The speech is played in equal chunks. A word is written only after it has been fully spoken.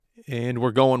And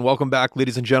we're going. Welcome back,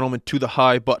 ladies and gentlemen, to the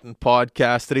High Button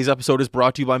Podcast. Today's episode is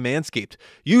brought to you by Manscaped.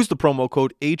 Use the promo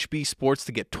code HBSports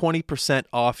to get 20%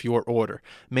 off your order.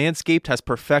 Manscaped has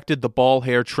perfected the ball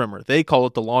hair trimmer. They call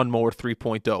it the Lawnmower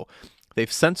 3.0.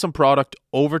 They've sent some product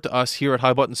over to us here at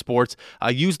High Button Sports.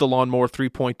 I use the Lawnmower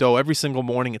 3.0 every single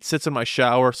morning. It sits in my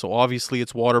shower, so obviously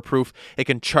it's waterproof. It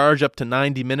can charge up to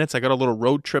 90 minutes. I got a little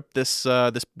road trip this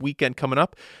weekend coming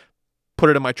up. Put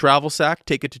it in my travel sack,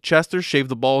 take it to Chester's, shave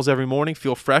the balls every morning,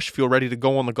 feel fresh, feel ready to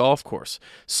go on the golf course.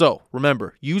 So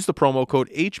remember, use the promo code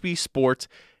HBSports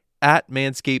at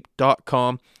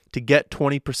manscaped.com to get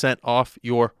 20% off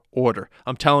your order.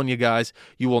 I'm telling you guys,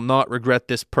 you will not regret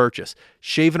this purchase.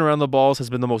 Shaving around the balls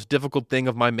has been the most difficult thing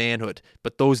of my manhood,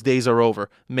 but those days are over.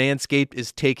 Manscaped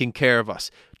is taking care of us.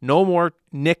 No more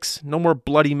nicks, no more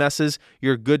bloody messes.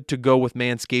 You're good to go with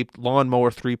Manscaped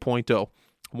Lawnmower 3.0.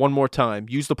 One more time,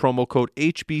 use the promo code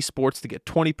HBSports to get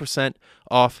 20%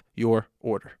 off your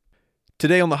order.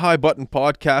 Today on the High Button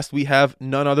Podcast, we have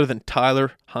none other than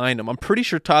Tyler Hinam. I'm pretty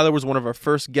sure Tyler was one of our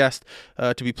first guests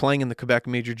to be playing in the Quebec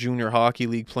Major Junior Hockey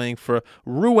League, playing for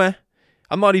Rouen.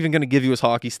 I'm not even going to give you his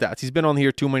hockey stats. He's been on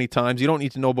here too many times. You don't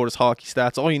need to know about his hockey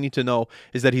stats. All you need to know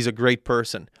is that he's a great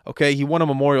person. Okay, he won a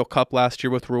Memorial Cup last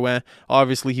year with Rouen.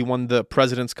 Obviously, he won the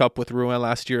President's Cup with Rouen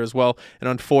last year as well. And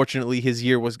unfortunately, his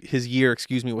year was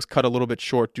cut a little bit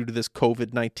short due to this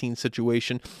COVID-19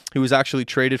 situation. He was actually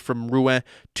traded from Rouen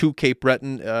to Cape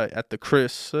Breton at the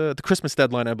Christmas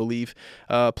deadline, I believe,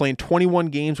 playing 21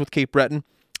 games with Cape Breton.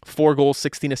 4 goals,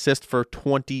 16 assists for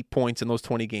 20 points in those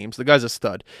 20 games. The guy's a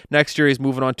stud. Next year, he's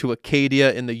moving on to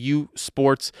Acadia in the U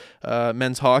Sports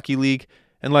Men's Hockey League.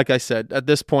 And like I said, at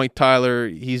this point, Tyler,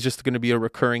 he's just going to be a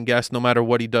recurring guest no matter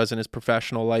what he does in his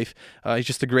professional life. He's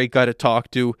just a great guy to talk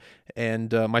to,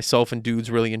 and myself and Dudes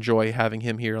really enjoy having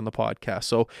him here on the podcast.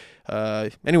 So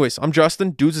anyways, I'm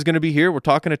Justin. Dudes is going to be here. We're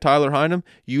talking to Tyler Hinam.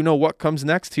 You know what comes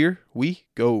next. Here we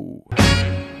go.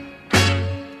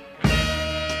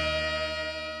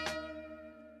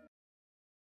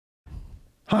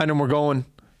 Hinam, we're going.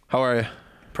 How are you?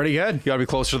 Pretty good. You gotta be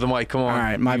closer to the mic. Come on. All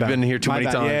right, my bad. You've been here too many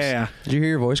times. Yeah. Did you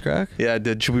hear your voice crack? Yeah, I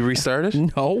did. Should we restart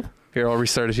it? No. Here, I'll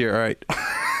restart it here. All right.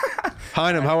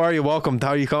 Hinam, how are you? Welcome.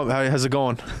 How's it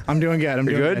going? I'm doing good.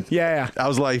 You're doing good? Yeah.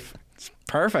 How's life? It's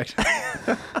perfect.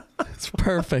 It's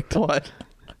perfect. What?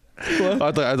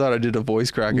 I thought I did a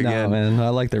voice crack No, again. man. I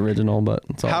like the original, but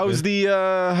it's all How's good.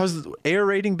 how's the air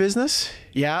rating business?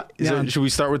 Yeah. Should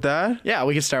we start with that? Yeah,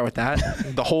 we can start with that.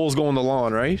 The holes go in the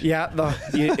lawn, right? Yeah,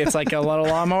 it's like a little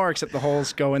lawnmower, except the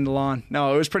holes go in the lawn.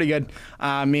 No, it was pretty good.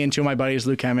 Me and two of my buddies,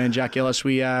 Luke Hammond and Jack Gillis,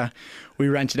 we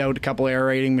rented out a couple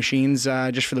aerating machines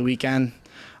just for the weekend.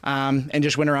 And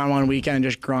just went around one weekend and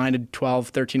just grinded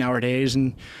 12, 13-hour days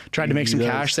and tried to make some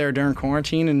cash there during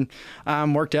quarantine,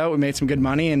 and worked out. We made some good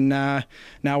money, and now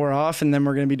we're off, and then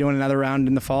we're going to be doing another round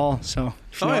in the fall. So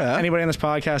if anybody on this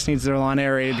podcast needs their lawn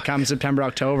aerated to come September,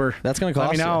 October, That's going to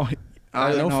cost let me know.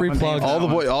 No free plug. All the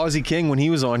boy Aussie King, when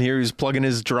he was on here, he was plugging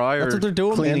his dryer. That's what they're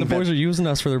doing, man. The boys are using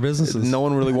us for their businesses. No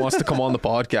one really wants to come on the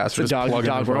podcast. It's a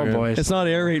dog world, boys. It's not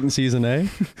aerating season, eh?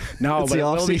 No, It's but the it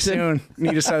will be off-season. soon.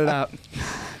 Need to set it up.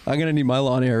 I'm going to need my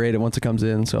lawn aerated once it comes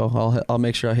in, so I'll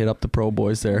make sure I hit up the pro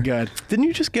boys there. Good. Didn't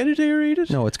you just get it aerated?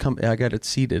 No, I got it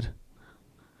seeded.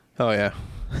 Oh, yeah.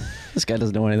 This guy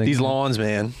doesn't know anything. These lawns,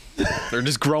 man. They're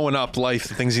just growing up life,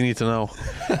 the things you need to know.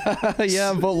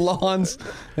 Yeah, but lawns.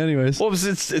 Anyways. Well,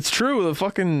 it's true.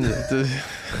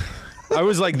 I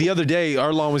was like, the other day,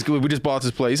 our lawn was good. We just bought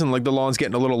this place, and like the lawn's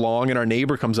getting a little long, and our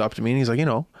neighbor comes up to me, and he's like, do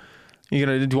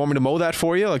you want me to mow that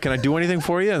for you? Like, can I do anything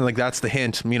for you? And like, that's the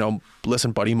hint.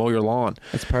 Listen, buddy, mow your lawn.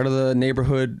 It's part of the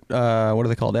neighborhood, what are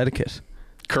they called? Etiquette.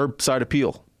 Curbside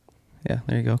appeal. Yeah,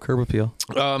 there you go. Curb appeal.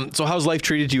 So how's life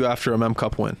treated you after a Mem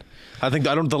Cup win?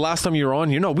 The last time you were on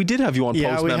here, we did have you on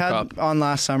post Mem Cup. On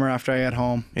last summer after I got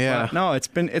home. Yeah. But no, it's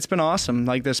been awesome.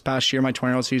 Like this past year, my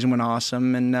 20-year-old season went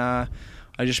awesome, and I've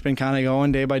just been kind of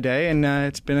going day by day, and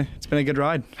it's been a good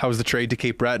ride. How was the trade to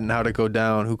Cape Breton? How'd it go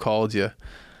down? Who called you?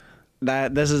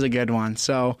 This is a good one.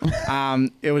 So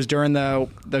it was during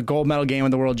the gold medal game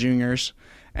of the World Juniors.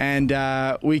 And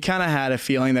we kind of had a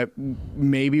feeling that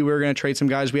maybe we were going to trade some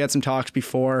guys. We had some talks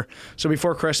before. So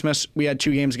before Christmas, we had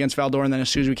 2 games against Val-d'Or, and then as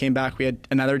soon as we came back, we had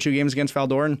another 2 games against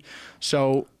Val-d'Or. And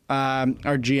so our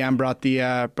GM brought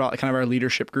kind of our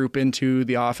leadership group into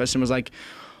the office and was like,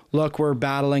 look, we're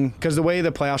battling, because the way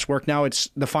the playoffs work now, it's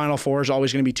the Final Four is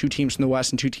always going to be 2 teams from the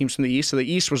West and 2 teams from the East. So the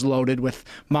East was loaded with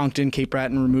Moncton, Cape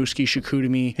Breton, Rimouski,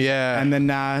 Chicoutimi. Yeah. And then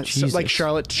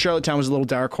Charlottetown was a little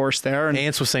dark horse there. And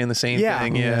Ants was saying the same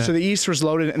thing. Yeah. So the East was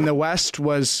loaded and the West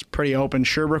was pretty open.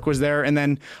 Sherbrooke was there. And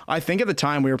then I think at the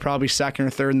time we were probably second or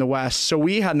third in the West. So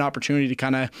we had an opportunity to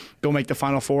kind of go make the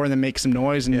Final Four and then make some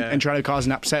noise and try to cause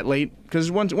an upset late.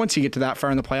 Because once you get to that far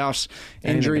in the playoffs,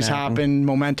 injuries happen,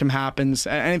 momentum happens,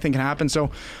 anything can happen.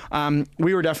 So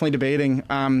we were definitely debating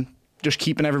just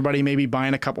keeping everybody, maybe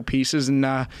buying a couple pieces and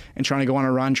trying to go on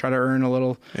a run, try to earn a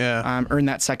little, earn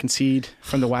that second seed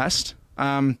from the West.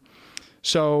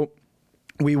 So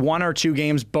we won our 2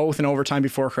 games, both in overtime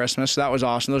before Christmas. So that was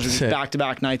awesome. Those were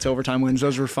back-to-back nights, overtime wins.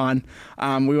 Those were fun.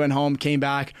 We went home, came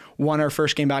back, won our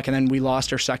first game back, and then we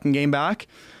lost our second game back.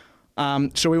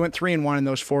 So we went 3-1 in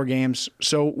those 4 games.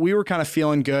 So we were kind of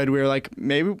feeling good. We were like,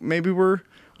 maybe we're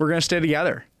going to stay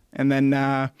together. And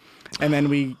then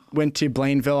we went to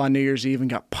Blainville on New Year's Eve and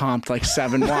got pumped like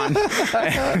 7-1.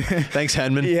 Thanks,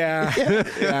 Henman. Yeah.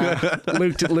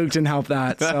 Luke didn't help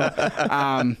that.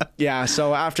 So,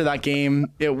 so after that game,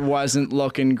 it wasn't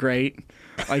looking great.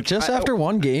 Like Just after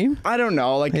one game? I don't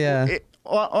know.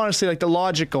 Honestly, like the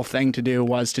logical thing to do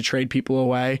was to trade people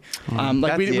away.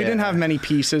 We didn't have many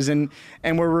pieces, and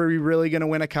were we really going to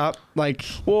win a cup?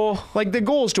 The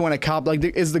goal is to win a cup.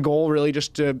 Is the goal really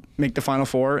just to make the Final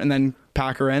Four and then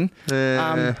pack her in?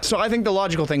 So I think the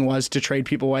logical thing was to trade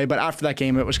people away. But after that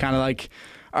game, it was kind of like,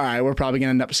 all right, we're probably going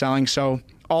to end up selling. So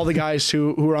all the guys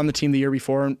who were on the team the year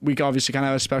before, we obviously kind of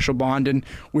have a special bond, and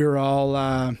we were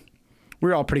all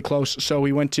pretty close. So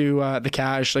we went to the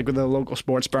Cash, with the local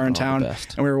sports bar in town,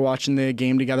 and we were watching the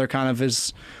game together, kind of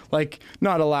as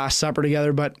not a last supper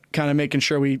together, but kind of making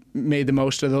sure we made the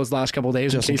most of those last couple of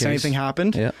days in case anything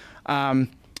happened. Yeah.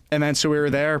 And then so we were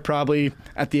there probably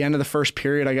at the end of the first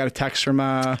period. I got a text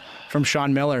from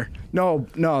Sean Miller. No,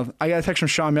 I got a text from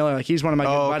Sean Miller. He's one of my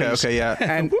good buddies. Okay, yeah.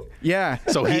 And yeah.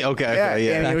 So he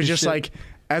And it was just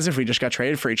as if we just got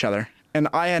traded for each other. And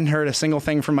I hadn't heard a single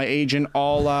thing from my agent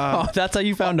all... that's how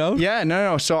you found out? Yeah,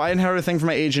 no. So I hadn't heard a thing from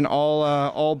my agent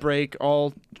all break,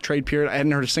 all trade period. I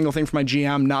hadn't heard a single thing from my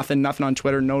GM, nothing on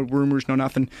Twitter, no rumors, no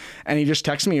nothing. And he just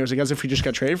texted me. It was as if we just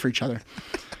got traded for each other.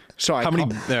 So how many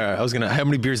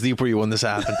beers deep were you when this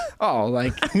happened?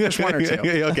 Just 1 or 2.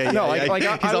 Okay, no, he's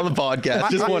on the podcast.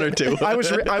 Just 1 or 2.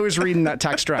 I was reading that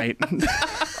text right.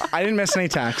 I didn't miss any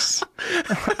texts.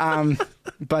 So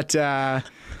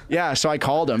I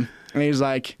called him. And he was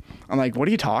like, I'm like, what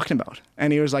are you talking about?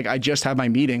 And he was like, I just had my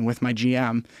meeting with my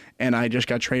GM and I just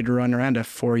got traded to run Miranda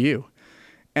for you.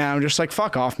 And I'm just like,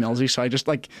 fuck off, Millsy. So I just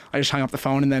hung up the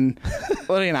phone, and then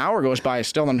an hour goes by. I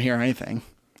still don't hear anything.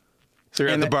 So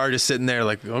you're at the bar just sitting there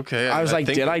okay. I was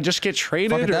did I just get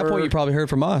traded? At that point, you probably heard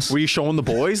from us. Were you showing the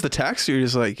boys the text? Or you're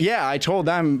just like... Yeah, I told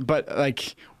them, but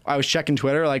I was checking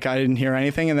Twitter, I didn't hear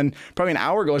anything, and then probably an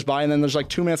hour goes by, and then there's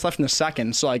 2 minutes left in the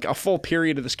second, so a full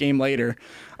period of this game later,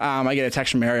 I get a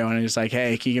text from Mario, and he's like,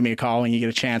 hey, can you give me a call when you get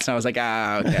a chance? And I was like,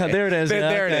 okay. There it is.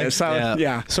 There it is. So,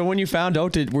 yeah. So when you found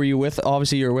out, were you with all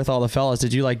the fellas,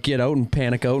 did you get out and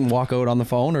panic out and walk out on the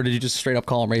phone, or did you just straight up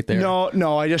call him right there?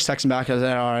 No, I just texted him back. I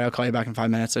said, all right, I'll call you back in 5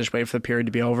 minutes. I just waited for the period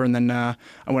to be over, and then I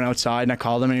went outside and I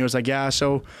called him, and he was like, yeah,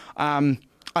 so I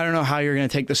don't know how you're going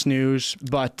to take this news,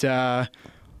 but...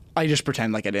 I just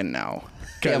pretend like I didn't know.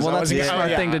 Yeah, well, that's a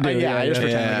smart thing to do. I just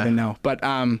pretend like I didn't know. But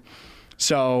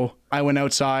so I went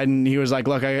outside, and he was like,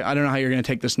 look, I don't know how you're going to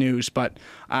take this news, but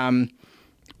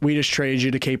we just traded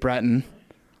you to Cape Breton.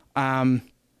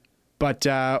 But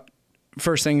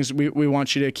first things, we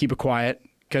want you to keep it quiet,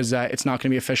 because it's not going to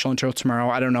be official until tomorrow.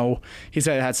 I don't know. He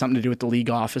said it had something to do with the league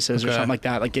offices or something like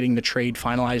that, getting the trade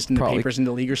finalized in the papers in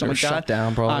the league or something like that. Shut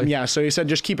down, probably. So he said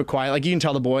just keep it quiet. You can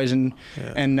tell the boys and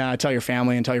tell your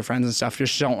family and tell your friends and stuff.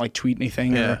 Just don't tweet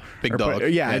anything. Big dog.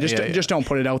 Just don't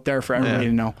put it out there for everybody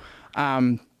to know.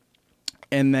 And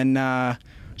then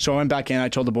so I went back in. I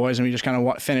told the boys, and we just kind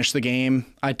of finished the game.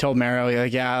 I told Mario,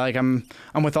 I'm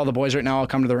with all the boys right now. I'll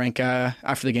come to the rink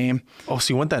after the game. Oh,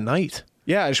 so you went that night?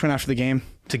 Yeah, I just went after the game.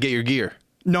 To get your gear?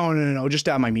 No, just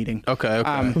to have my meeting. Okay.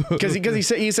 Because he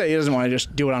said he doesn't want to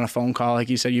just do it on a phone call. Like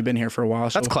you said, you've been here for a while.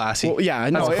 So. That's classy. Well, yeah,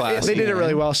 classy. They did it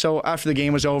really well. So after the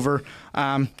game was over,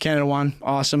 Canada won.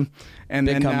 Awesome. And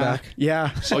Big then comeback.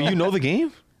 Yeah. So you know the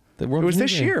game? It was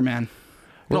this year, man.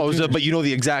 No, but you know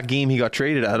the exact game he got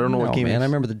traded at. I don't know what game. Man, it is. I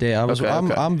remember the day.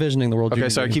 I'm visioning the World Okay, Junior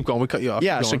sorry, game. keep going. We cut you off.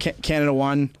 Yeah, so Canada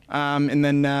won, and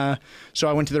then so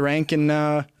I went to the rink and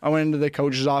I went into the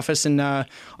coach's office, and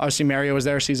obviously Mario was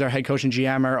there. So he's our head coach and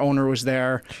GM. Our owner was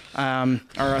there.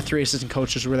 Our 3 assistant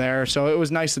coaches were there. So it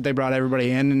was nice that they brought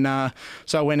everybody in, and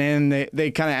so I went in. And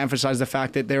they kind of emphasized the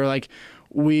fact that they were like,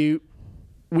 we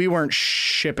weren't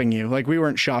shipping you, like we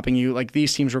weren't shopping you, like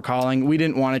these teams were calling. We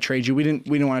didn't want to trade you. We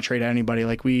didn't want to trade anybody.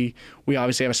 Like we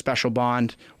obviously have a special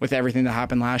bond with everything that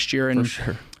happened last year, and For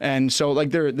sure. and so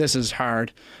like this is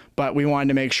hard, but we wanted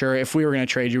to make sure if we were going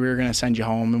to trade you, we were going to send you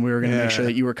home, and we were going to make sure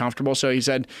that you were comfortable. So he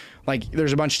said, like,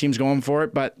 there's a bunch of teams going for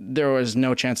it, but there was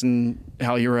no chance in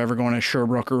hell you were ever going to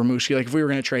Sherbrooke or Rimouski. Like if we were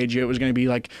going to trade you, it was going to be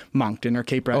like Moncton or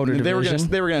Cape Breton. They were going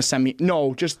to send me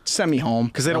just send me home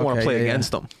because they don't want to play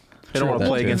against them. They don't want to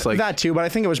play against like that too, but I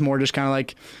think it was more just kind of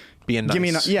like being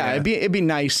nice. It'd be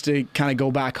nice to kind of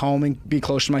go back home and be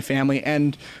close to my family.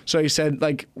 And so he said,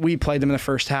 like, we played them in the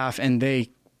first half and they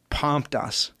pumped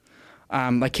us.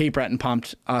 Like Cape Breton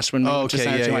pumped us when we went to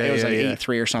San Antonio. It was like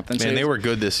 8-3 or something. Man, they were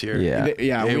good this year. We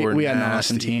had an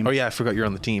awesome team. Oh yeah, I forgot you're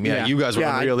on the team. Yeah, you guys were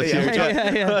unreal this year.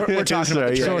 We're talking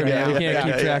about the trade. You can't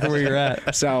keep track of where you're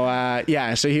at. So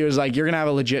so he was like, you're gonna have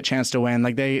a legit chance to win.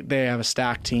 Like they have a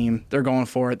stacked team. They're going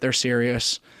for it. They're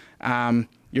serious.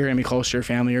 You're going to be close to your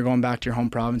family. You're going back to your home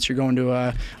province. You're going to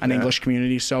an English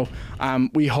community. So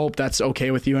we hope that's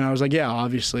okay with you. And I was like, yeah,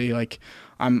 obviously, like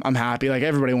I'm happy. Like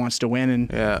everybody wants to win.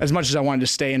 And as much as I wanted to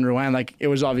stay in Rouen, like it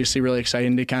was obviously really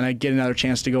exciting to kind of get another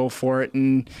chance to go for it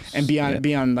and be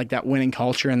on like that winning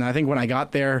culture. And I think when I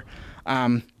got there,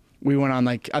 we went on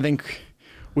like, I think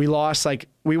we lost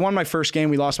we won my first game,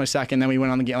 we lost my second, then we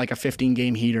went on the game like a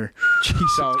 15-game heater.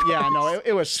 So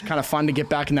it was kind of fun to get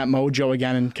back in that mojo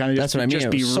again and kind of just, that's what I mean. Just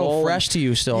it be was so fresh to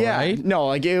you still, right? No,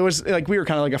 like it was like we were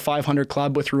kind of like a 500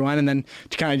 club with Rouen, and then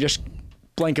to kind of just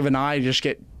blink of an eye, just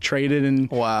get traded and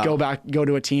go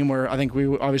to a team where I think we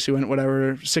obviously went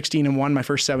 16-1 my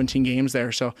first 17 games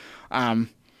there. So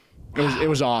it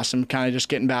was awesome, kind of just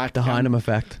getting back. The Hinam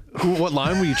effect. What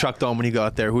line were you chucked on when you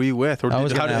got there? Who were you with? Or I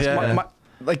was going to ask.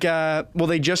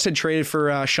 They just had traded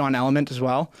for Sean Element as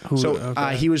well.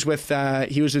 He was with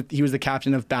he was the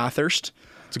captain of Bathurst.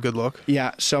 It's a good look.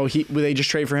 Yeah, so they just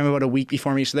traded for him about a week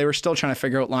before me, so they were still trying to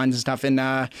figure out lines and stuff. And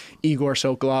Igor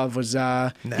Sokolov was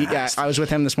nice. I was with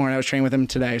him this morning. I was training with him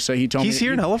today, so he told me he's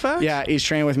here in Halifax. Yeah, he's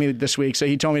training with me this week, so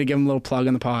he told me to give him a little plug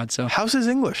on the pod. So how's his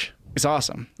English? It's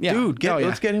awesome. Yeah. Dude,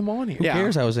 let's get him on here. Who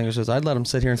cares how his English is? I'd let him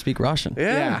sit here and speak Russian.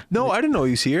 Yeah. No, I didn't know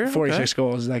he was here. 46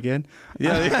 goals. Is that good?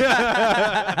 Yeah.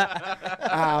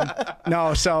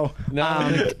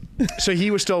 So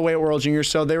he was still away at World Juniors.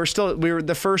 So we were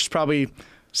the first probably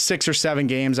 6 or 7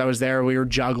 games I was there, we were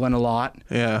juggling a lot.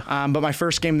 Yeah. But my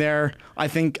first game there,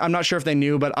 I'm not sure if they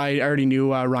knew, but I already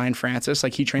knew Ryan Francis.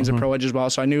 Like he trains at Pro Edge as well,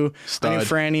 so I knew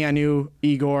Franny, I knew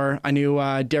Igor, I knew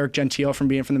Derek Gentile from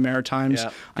being from the Maritimes.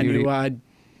 Yeah. I knew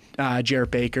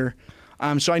Jarrett Baker.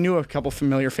 So I knew a couple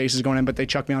familiar faces going in, but they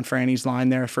chucked me on Franny's line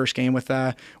there first game with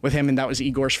him, and that was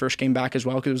Igor's first game back as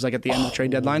well because it was like at the end of the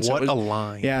trade deadline. So what a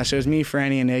line! Yeah, so it was me,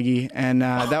 Franny, and Iggy, and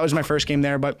that was my first game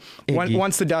there. But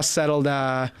once the dust settled,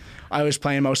 I was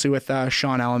playing mostly with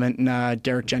Sean Element and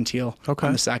Derek Gentile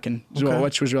on the second,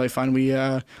 which was really fun. We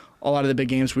a lot of the big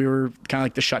games we were kind of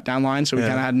like the shutdown line, so we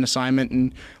kind of had an assignment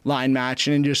and line match,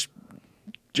 and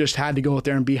just had to go out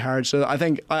there and be hard. So I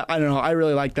think I don't know. I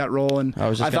really liked that role, and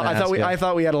I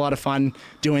thought we had a lot of fun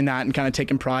doing that and kind of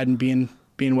taking pride in being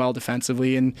well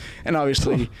defensively, and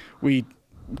obviously we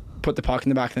put the puck in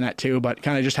the back of the net too. But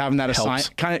kind of just having that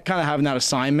kind of having that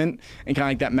assignment and kind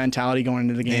of like that mentality going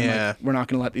into the game. Yeah. Like, we're not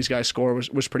going to let these guys score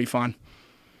was pretty fun.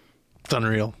 It's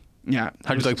unreal. Yeah.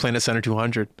 How'd you like playing at Center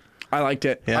 200? I liked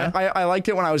it. Yeah? I liked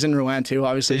it when I was in Rouen too,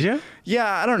 obviously. Did you? Yeah,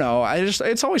 I don't know.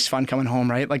 It's always fun coming home,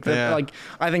 right? Like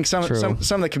I think some of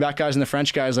the Quebec guys and the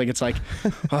French guys, like it's like,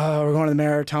 oh, we're going to the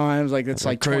Maritimes, like it's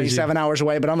like 27 hours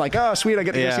away, but I'm like, oh sweet, I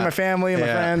get to go see my family and my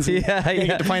friends. And I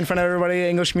get to play in front of everybody,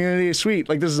 English community, sweet.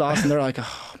 Like this is awesome. They're like,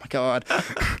 oh my god.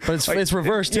 But it's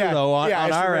reversed too though on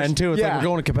our end too. It's like we're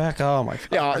going to Quebec. Oh my god.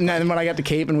 Yeah, and then when I got to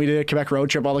Cape and we did a Quebec road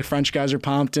trip, all the French guys are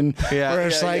pumped and we're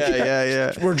just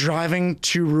we're driving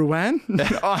to Rouen.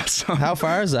 Awesome. How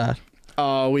far is that?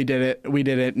 We did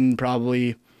it in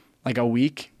probably like a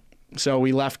week. So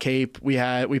we left Cape. We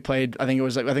played. I think we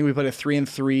played a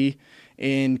 3-3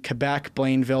 in Quebec,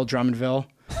 Blainville, Drummondville,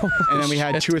 and then we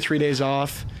had 2 or 3 days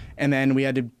off, and then we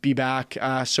had to be back.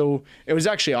 So it was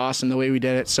actually awesome the way we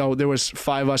did it. So there was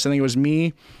 5 of us. I think it was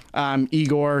me,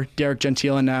 Igor, Derek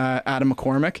Gentile, and Adam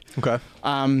McCormick. Okay.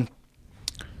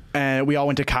 And we all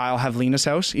went to Kyle Havlina's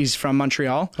house. He's from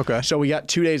Montreal. Okay. So we got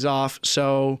 2 days off.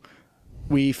 So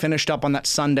we finished up on that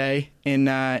Sunday in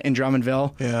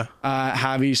Drummondville. Yeah.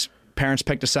 Javi's parents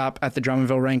picked us up at the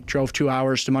Drummondville rink, drove 2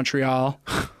 hours to Montreal,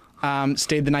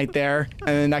 stayed the night there,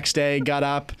 and the next day got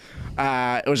up.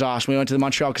 It was awesome. We went to the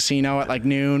Montreal casino at like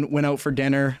noon, went out for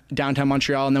dinner downtown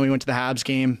Montreal, and then we went to the Habs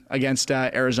game against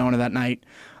Arizona that night.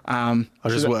 I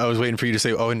was waiting for you to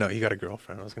say, "Oh no, you got a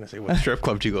girlfriend." I was gonna say, "What strip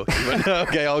club did you go to?" But,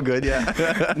 okay, all good,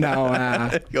 yeah. No,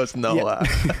 he goes no. Yeah.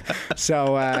 So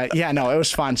no, it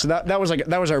was fun. So that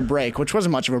was our break, which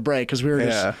wasn't much of a break because we were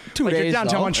just 2 days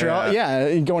downtown though. Montreal.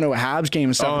 Yeah, going to a Habs game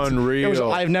and stuff.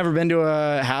 Unreal. I've never been to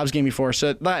a Habs game before,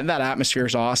 so that atmosphere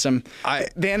is awesome.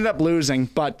 They ended up losing,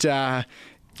 but.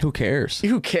 Who cares?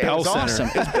 Who cares? Bell It was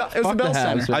Center. awesome. It was the Bell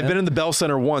Habs, Center. I've been in the Bell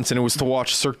Center once, and it was to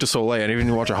watch Cirque du Soleil. I didn't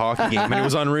even watch a hockey game, and it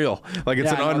was unreal. Like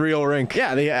it's an unreal rink.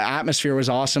 Yeah, the atmosphere was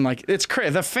awesome. Like it's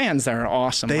crazy. The fans there are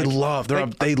awesome. They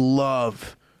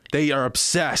are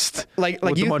obsessed. Like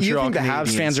with you the Montreal think the Habs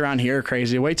Canadiens. fans around here are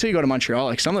crazy. Wait till you go to Montreal.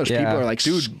 Like some of those people are like,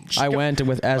 dude. I went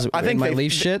with I think my they,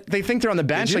 Leaf shit. They think they're on the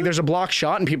bench. Like there's a block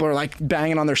shot and people are like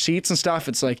banging on their seats and stuff.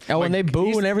 It's like and they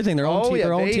boo and everything. Their own team. Yeah,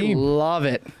 their own they team. love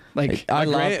it. Like I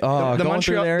love the going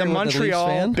through there with the Leafs fan.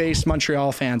 Montreal-based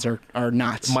Montreal fans are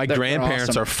nuts. My They're grandparents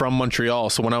awesome. are from Montreal,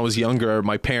 so when I was younger,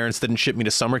 my parents didn't ship me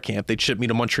to summer camp. They'd ship me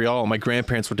to Montreal. My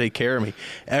grandparents would take care of me.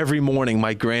 Every morning,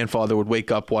 my grandfather would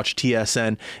wake up, watch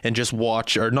TSN, and just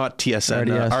watch, or not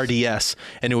TSN, RDS,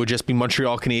 and it would just be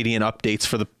Montreal Canadian updates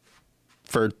for the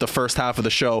first half of the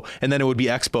show, and then it would be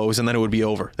Expos, and then it would be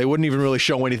over. They wouldn't even really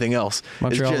show anything else.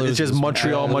 It's just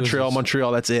Montreal,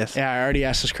 Montreal. That's it. Yeah,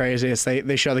 RDS is crazy. It's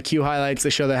they show the Q highlights, they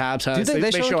show the Habs highlights,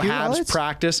 they show show the Q Habs highlights?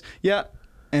 practice. Yeah.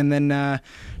 And then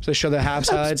so they show the Habs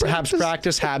highlights, Habs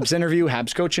practice, Habs interview,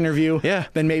 Habs coach interview. Yeah.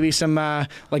 Then maybe some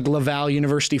like Laval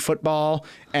University football,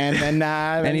 and then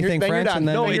Anything then French, you're done. and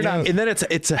then No, they you're do- done. And then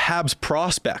it's a Habs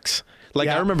prospects. Like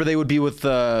Yeah. I remember they would be with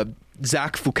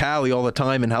Zach Fucali all the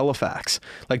time in Halifax.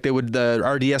 Like the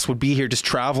RDS would be here just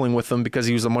traveling with them because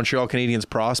he was a Montreal Canadiens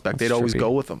prospect. They'd always trippy.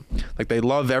 go with him. Like they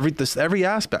love every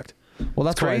aspect. Well,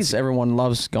 that's why crazy. everyone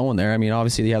loves going there. I mean,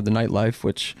 obviously you have the nightlife,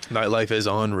 which Nightlife is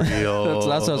unreal.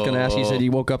 that's what I was going to ask you. You said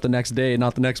you woke up the next day,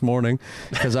 not the next morning,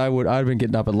 because I'd been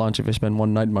getting up at lunch if I spent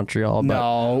one night in Montreal. But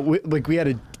No, we had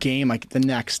a game like the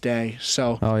next day,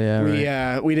 so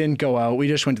we didn't go out. We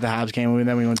just went to the Habs game, and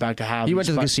then we went back to Habs. you went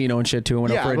to the casino and shit too, and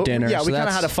went out for a but- dinner. Yeah, so we kind of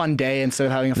that's- had a fun day instead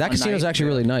of having a fun That casino is night. actually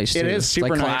really nice. It too. is super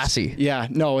like nice. classy. Yeah,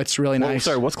 no, it's really nice.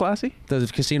 Sorry, what's classy? The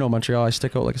casino in Montreal, I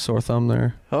stick out like a sore thumb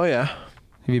there. Oh yeah,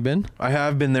 Have you been? I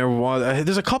have been there.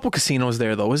 There's a couple casinos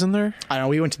there though, isn't there? I don't know.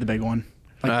 We went to the big one,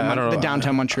 like I don't know. the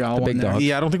downtown Montreal The one. big there. dog.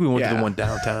 Yeah, I don't think we went to Yeah. the one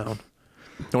downtown.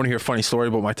 I want to hear a funny story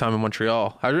about my time in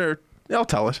Montreal. I'll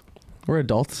tell it. We're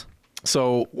adults.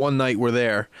 So one night we're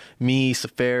there, me,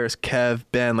 Safaris, Kev,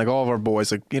 Ben, like all of our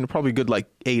boys, like probably a good like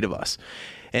 8 of us.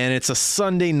 And it's a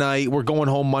Sunday night. We're going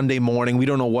home Monday morning. We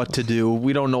don't know what to do.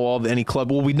 We don't know any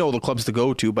club. Well, we know the clubs to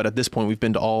go to, but at this point we've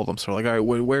been to all of them. So we're like, all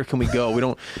right, where can we go? We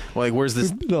don't like where's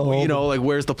this? Like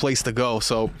where's the place to go?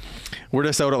 So we're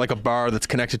just out at like a bar that's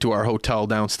connected to our hotel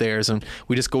downstairs, and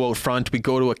we just go out front. We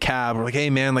go to a cab. We're like, hey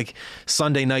man, like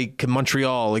Sunday night in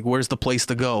Montreal. Like where's the place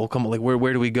to go? Come on, like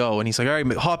where do we go? And he's like, all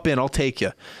right, hop in. I'll take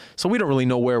you. So we don't really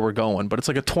know where we're going, but it's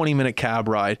like a 20-minute cab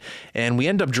ride, and we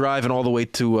end up driving all the way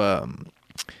to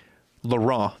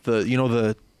Laurent,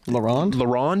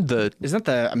 Laurent? Isn't that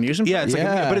the amusement? Yeah, park? it's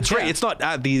Yeah. but it's right. It's not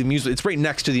at the amusement. It's right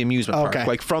next to the amusement park. Okay.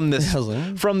 Like from this Yeah.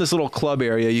 little club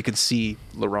area, you can see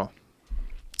Laurent.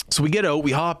 So we get out,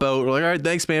 we hop out. We're like, all right,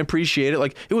 thanks, man, appreciate it.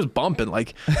 Like it was bumping.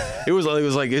 Like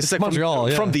it's like Montreal,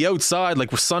 yeah. from the outside.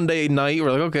 Like we're Sunday night.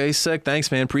 We're like, okay, sick,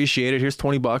 thanks, man, appreciate it. Here's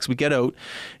 $20. We get out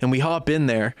and we hop in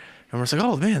there, and we're just like,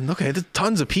 oh man, okay, there's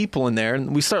tons of people in there,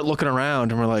 and we start looking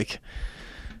around, and we're like,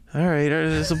 all right,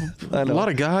 there's a lot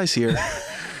of guys here.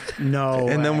 No.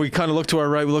 And then we kind of look to our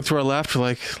right, we look to our left. We're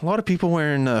like, a lot of people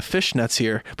wearing fishnets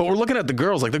here. But we're looking at the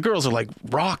girls. Like the girls are like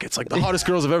rockets, like the hottest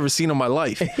girls I've ever seen in my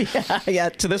life. yeah,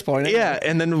 to this point. Yeah,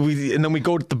 and then we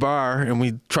go to the bar and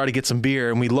we try to get some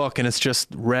beer, and we look, and it's just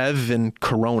Rev and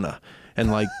Corona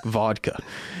and like vodka.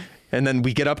 And then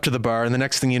we get up to the bar, and the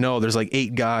next thing you know, there's like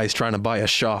 8 guys trying to buy us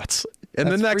shots. And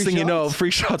That's the next free thing you know, shots?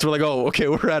 free shots. We're like, oh, okay,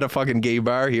 we're at a fucking gay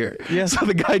bar here. Yeah. So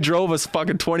the guy drove us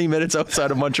fucking 20 minutes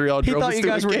outside of Montreal. He Drove thought us you to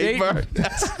guys a were gay dating. bar.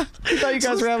 I thought you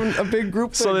guys were having a big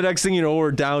group thing. So the next thing you know,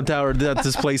 we're downtown or at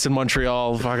this place in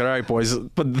Montreal. Fucking all right, boys.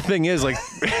 But the thing is, like,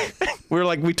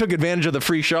 we took advantage of the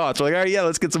free shots. We're like, all right, yeah,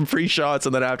 let's get some free shots.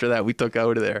 And then after that, we took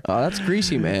out of there. Oh, that's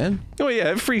greasy, man. Oh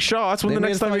yeah, free shots. When Maybe the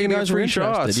next I time thought you're you gonna guys get were free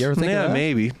interested. shots? You ever think of yeah, that?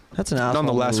 maybe. That's an asshole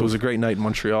Nonetheless, it move. was a great night in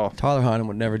Montreal. Tyler Hinam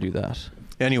would never do that.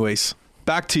 Anyways,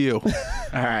 back to you. All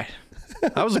right.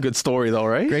 That was a good story, though,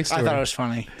 right? Great story. I thought it was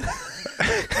funny.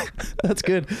 That's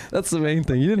good. That's the main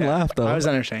thing. You didn't laugh though. I was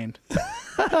entertained.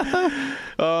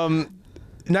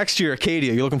 Next year,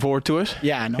 Acadia. You looking forward to it?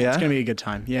 Yeah, no, Yeah? it's gonna be a good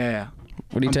time. Yeah.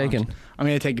 What are you I'm taking? pumped. I'm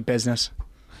gonna take business.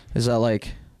 Is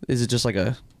it just like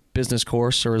a business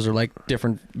course, or is there like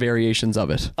different variations of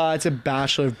it? It's a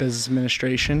Bachelor of Business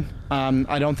Administration.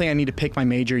 I don't think I need to pick my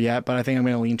major yet, but I think I'm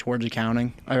going to lean towards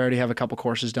accounting. I already have a couple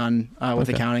courses done with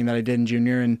accounting that I did in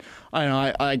junior, and I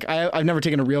know I've never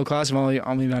taken a real class. I've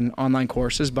only done online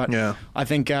courses, but Yeah. I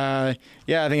think I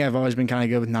think I've always been kind of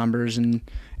good with numbers, and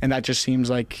that just seems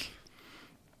like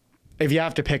if you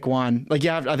have to pick one, I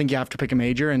think you have to pick a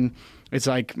major, and it's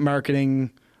like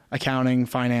marketing, accounting,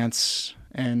 finance,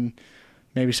 and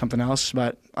maybe something else,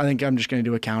 but I think I'm just going to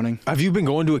do accounting. Have you been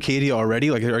going to Acadia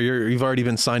already? Like, you've already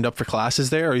been signed up for classes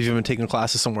there, or you've been taking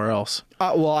classes somewhere else?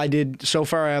 Well, I did so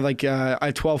far. I have I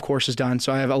have 12 courses done,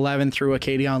 so I have 11 through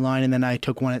Acadia Online, and then I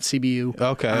took one at CBU.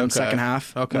 Okay. Second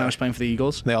half when I was playing for the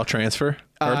Eagles. They all transfer,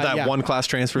 or that yeah. one class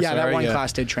transfer? Yeah, that sorry? one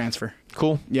class did transfer.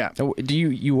 Cool. Yeah. Oh, do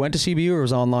you went to CBU or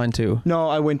was it online too? No,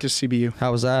 I went to CBU.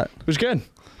 How was that? It was good.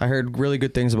 I heard really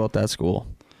good things about that school.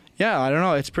 Yeah, I don't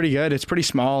know. It's pretty good. It's pretty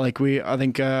small. I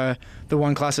think the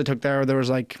one class I took there was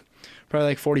probably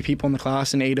like 40 people in the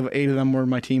class, and eight of them were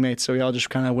my teammates. So we all just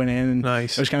kind of went in, and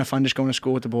Nice. It was kind of fun just going to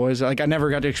school with the boys. Like I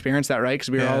never got to experience that, right? Because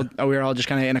we were all just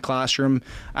kind of in a classroom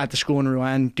at the school in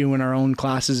Rouen, doing our own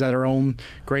classes at our own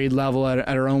grade level, at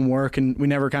our own work, and we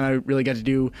never kind of really get to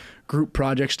do group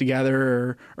projects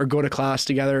together or go to class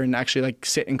together and actually like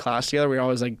sit in class together. We were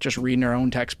always like just reading our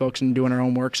own textbooks and doing our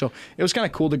own work. So it was kind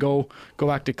of cool to go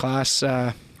back to class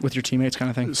with your teammates, kind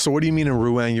of thing. So what do you mean in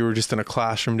Rouen you were just in a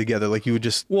classroom together? Like you would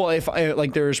just... Well, if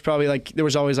there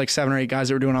was always like 7 or 8 guys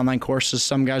that were doing online courses.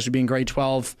 Some guys would be in grade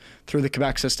 12 through the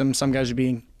Quebec system. Some guys would be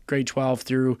in grade 12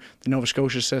 through the Nova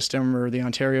Scotia system or the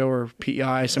Ontario or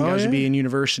PEI. Some guys would be in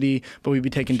university, but we'd be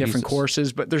taking different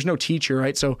courses. But there's no teacher,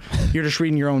 right? So you're just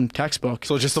reading your own textbook.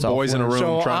 So just the boys in a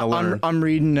room trying to learn. I'm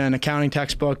reading an accounting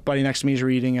textbook. Buddy next to me is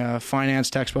reading a finance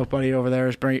textbook. Buddy over there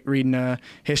is reading a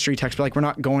history textbook. Like we're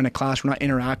not going to class. We're not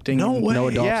interacting. No way.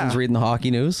 Noah Dobson's Yeah. reading the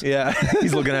hockey news. Yeah,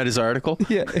 he's looking at his article.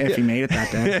 Yeah. If he made it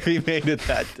that day. If he made it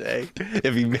that day.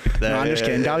 If he made that. No, I'm just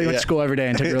kidding. Dolly went to school every day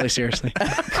and took it really seriously.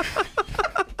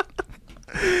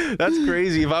 That's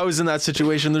crazy. If I was in that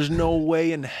situation, there's no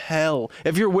way in hell.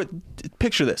 If you're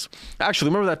picture this. Actually,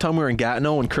 remember that time we were in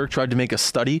Gatineau and Kirk tried to make a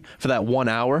study for that 1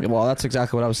 hour? Well, that's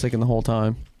exactly what I was thinking the whole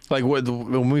time. Like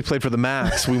when we played for the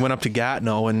Max, we went up to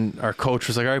Gatineau and our coach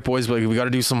was like, "All right, boys, we got to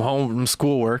do some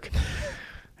schoolwork."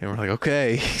 And we're like,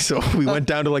 "Okay." So we went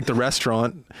down to like the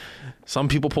restaurant. Some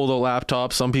people pulled out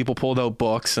laptops, some people pulled out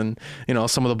books, and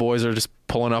some of the boys are just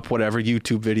pulling up whatever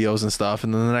YouTube videos and stuff.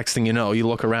 And then the next thing you know, you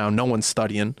look around, no one's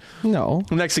studying. No.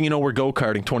 The next thing you know, we're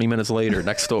go-karting 20 minutes later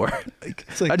next door.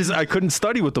 I couldn't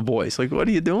study with the boys. Like, what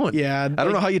are you doing? Yeah, I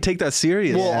don't know how you take that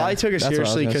serious. Well, I took it That's what I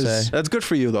was seriously gonna because say. That's good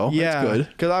for you, though. yeah, That's good.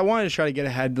 because I wanted to try to get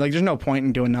ahead. Like, there's no point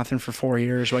in doing nothing for 4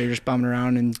 years while you're just bumming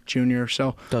around in junior.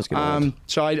 So Does get old.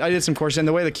 So I did some courses, and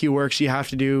the way the Q works, you have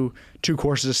to do 2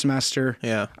 courses a semester.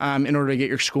 Yeah. In order to get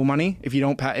your school money. If you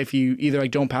don't if you either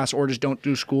don't pass or just don't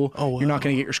do school, you're not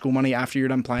going to get your school money after you're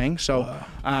done playing. So,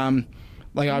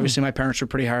 obviously, my parents were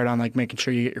pretty hard on like making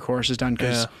sure you get your courses done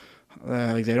because.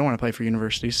 They don't want to play for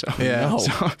university, so Yeah.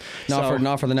 No.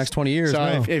 Not for the next 20 years. So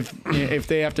No. if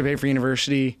they have to pay for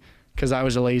university because I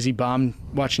was a lazy bum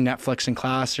watching Netflix in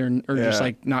class or just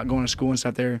like not going to school and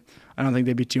stuff there, I don't think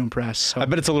they'd be too impressed. So. I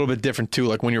bet it's a little bit different too.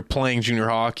 Like when you're playing junior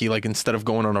hockey, like instead of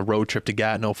going on a road trip to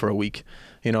Gatineau for a week,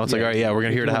 it's like, all right, we're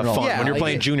here to have fun. Yeah, when you're like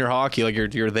playing junior hockey, like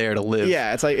you're there to live.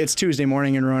 Yeah, it's like it's Tuesday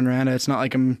morning in Rwanda. It's not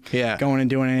like I'm going and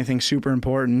doing anything super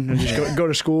important. I just go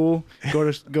to school,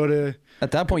 go to. At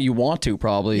that point, you want to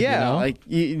probably. Yeah, You know? like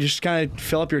you just kind of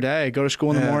fill up your day. Go to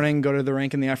school in the morning, go to the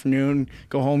rink in the afternoon,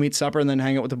 go home, eat supper, and then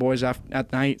hang out with the boys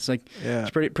at night. It's like it's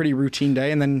a pretty routine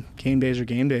day, and then game days are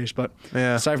game days. But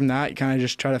aside from that, you kind of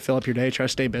just try to fill up your day, try to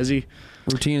stay busy.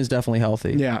 Routine is definitely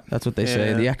healthy. Yeah. That's what they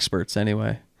say. The experts,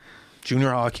 anyway.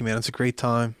 Junior hockey, man, it's a great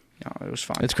time. Yeah, it was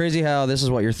fun. It's crazy how this is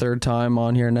what your 3rd time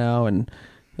on here now, and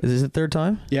is it 3rd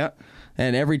time? Yeah.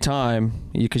 And every time,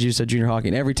 because you said junior hockey,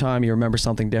 and every time you remember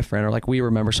something different, or like we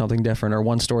remember something different, or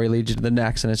one story leads you to the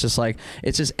next, and it's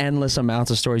just endless amounts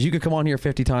of stories. You could come on here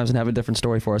 50 times and have a different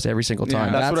story for us every single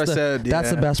time. That's what I said. That's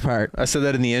the best part. I said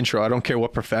that in the intro. I don't care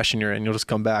what profession you're in, you'll just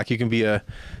come back. You can be a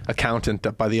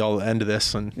accountant by the end of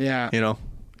this, and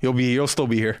you'll still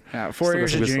be here. Yeah, 4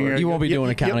 years of junior. You won't be doing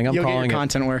accounting. I'm you'll calling get your it.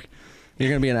 content work. You're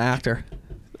gonna be an actor.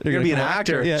 You're going to be an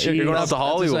actor. Yeah, you're going out to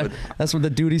Hollywood. That's what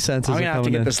the duty senses I'm are going to have to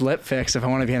coming get in. this lip fixed if I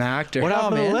want to be an actor. What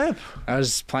happened to the lip? I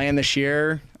was playing this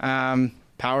year,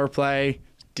 power play.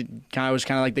 Was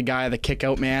kind of like the guy, the kick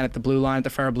out man at the blue line at the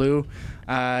far blue.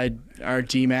 Our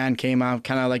D man came out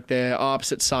kind of like the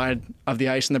opposite side of the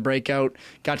ice in the breakout,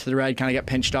 got to the red, kind of got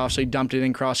pinched off, so he dumped it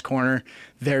in cross corner.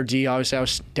 Their D, obviously, I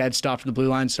was dead stopped at the blue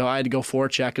line, so I had to go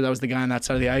forecheck because I was the guy on that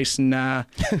side of the ice,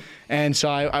 and so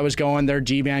I was going. Their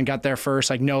D man got there first,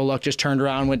 like no look, just turned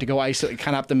around, went to go ice it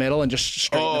kind of up the middle, and just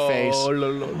straight in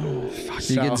the face.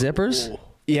 Did you get zippers?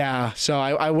 Yeah, so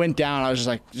I went down. I was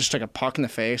just took a puck in the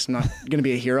face. I'm not gonna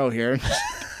be a hero here. Just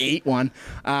ate one.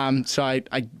 So I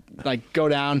like go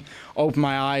down, open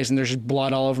my eyes, and there's just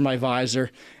blood all over my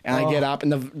visor. And I get up,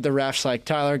 and the ref's like,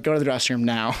 Tyler, go to the dressing room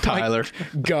now. Tyler,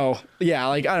 like, go. Yeah,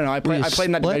 like I don't know. I played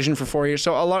in that division for 4 years,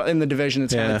 so a lot in the division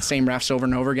it's kind of the same refs over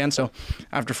and over again. So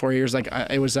after 4 years, like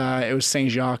it was Saint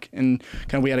Jacques, and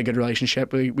kind of we had a good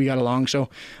relationship. We got along.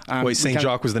 So wait, Saint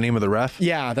Jacques was the name of the ref?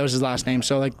 Yeah, that was his last name.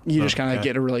 So like you just kind of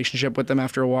get a relationship with them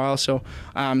after a while. So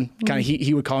kind of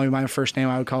he would call me by my first name.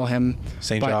 I would call him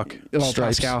Saint Jacques. Well,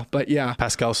 Pascal, but yeah,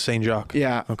 Pascal Saint Jacques.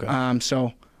 Yeah. Okay.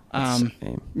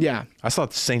 Yeah. I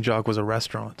thought Saint Jacques was a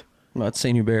restaurant. No, it's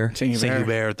Saint Hubert. Saint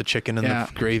Hubert, the chicken and the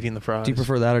gravy and the fries. Do you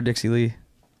prefer that or Dixie Lee?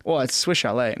 Well, it's Swiss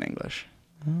Chalet in English.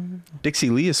 Dixie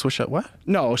Lee is Swiss Chalet? What?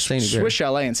 No, Saint Swiss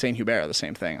Chalet and Saint Hubert are the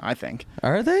same thing, I think.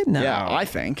 Are they? No. Yeah, I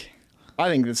think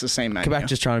it's the same menu. Quebec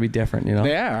just trying to be different, you know?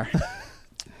 They are.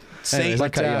 Anyways, I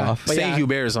cut you off. Saint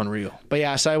Hubert is unreal. But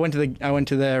yeah, so I went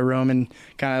to the room and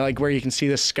kind of like where you can see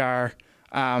the scar.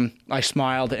 I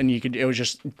smiled and it was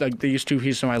just like these two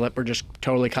pieces of my lip were just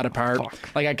totally cut apart.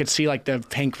 Fuck. Like I could see like the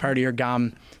pink part of your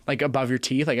gum like above your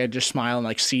teeth. Like I just smile and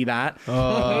like see that. Do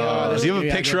you have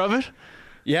a picture of it?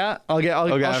 Yeah, I'll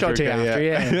show it to you after.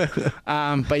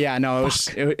 Yeah. But yeah, no,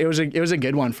 it was a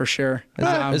good one for sure.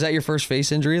 Is that your first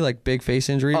face injury? Like big face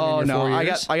injury? Oh in your no, 4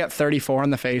 years? I got 34 on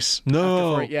the face.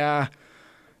 No. Yeah.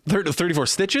 34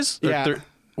 stitches? Yeah.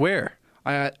 Where?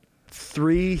 I got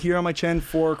 3 here on my chin,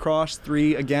 4 across,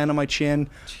 3 again on my chin,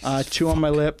 2 on my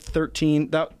lip, 13.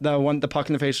 The puck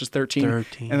in the face was 13. And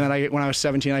then when I was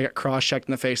 17, I got cross-checked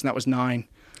in the face, and that was 9.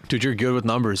 Dude, you're good with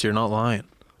numbers. You're not lying.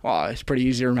 Well, it's pretty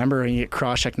easy to remember when you get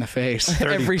cross-checked in the face.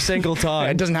 Every single time.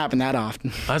 It doesn't happen that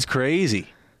often. That's crazy.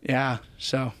 Yeah,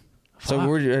 so... So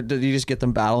did you just get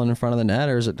them battling in front of the net,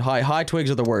 or is it high twigs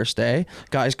are the worst, eh?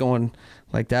 Guys going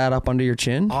like that up under your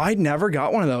chin? I never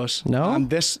got one of those. No?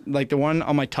 This, like the one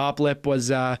on my top lip was,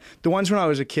 the ones when I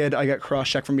was a kid, I got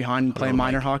cross-checked from behind and playing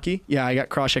minor hockey. Yeah, I got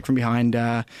cross-checked from behind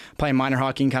playing minor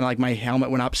hockey, and kind of like my helmet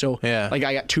went up. So like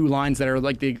I got 2 lines that are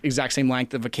like the exact same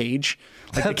length of a cage.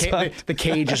 Like the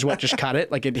cage is what just cut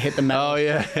it. Like it hit the metal. Oh,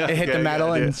 yeah. It hit the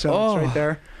metal, and so it's right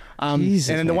there. Jesus,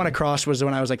 and then the one across was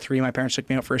when I was like 3. My parents took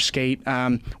me out for a skate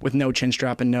with no chin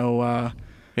strap and no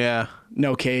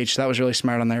cage. So that was really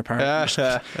smart on their part.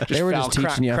 They were just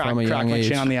teaching you from a young my age.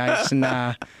 chin on the ice,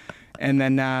 and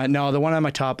then the one on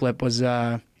my top lip was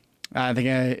I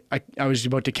think I was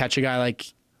about to catch a guy like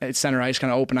at center ice,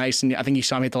 kind of open ice, and I think he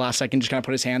saw me at the last second, just kind of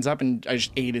put his hands up, and I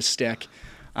just ate his stick.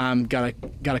 Got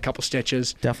a couple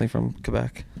stitches. Definitely from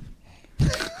Quebec.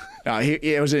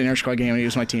 It was an inter-squad game, and he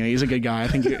was my teammate. He's a good guy. I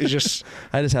think it was just...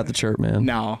 I just had the chirp, man.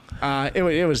 No.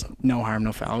 It was no harm,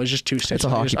 no foul. It was just 2 stitches. It's a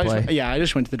hockey play. I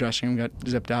just went to the dressing room, got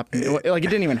zipped up. It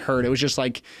didn't even hurt. It was just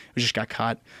like, it just got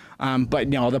cut. But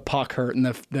no, the puck hurt and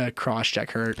the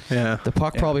cross-check hurt. Yeah. The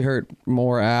puck probably hurt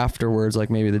more afterwards, like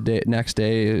maybe the next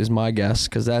day is my guess,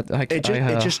 because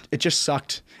it just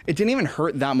sucked. It didn't even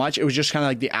hurt that much. It was just kind of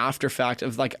like the after fact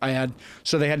of like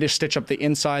so they had to stitch up the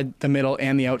inside, the middle,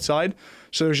 and the outside.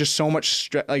 So there was just so much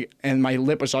and my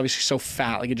lip was obviously so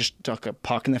fat, like it just took a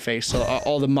puck in the face. So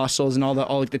all the muscles and all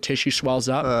the tissue swells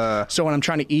up. So when I'm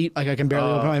trying to eat, like I can barely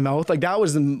open my mouth. Like that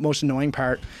was the most annoying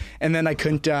part. And then I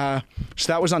couldn't. So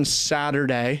that was on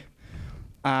Saturday.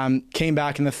 Came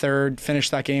back in the third,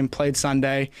 finished that game, played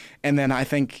Sunday, and then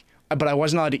but I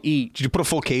wasn't allowed to eat. Did you put a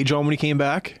full cage on when you came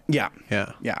back? Yeah.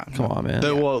 Yeah. Come on, man.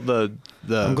 The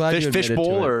I'm glad you fish admitted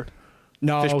bowl to it. or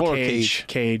no fish bowl or cage.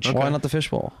 Okay. Why not the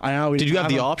fishbowl? I know. Did you have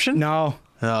the option? No.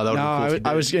 Oh, that would be cool if you did.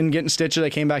 I was getting stitches. I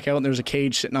came back out and there was a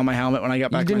cage sitting on my helmet when I got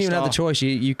back. You didn't even have the choice.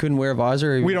 You couldn't wear a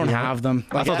visor. We don't have them.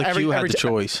 I thought the Q had the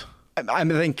choice. I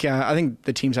think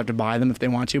the teams have to buy them if they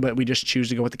want to, but we just choose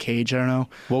to go with the cage. I don't know.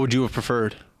 What would you have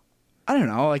preferred? I don't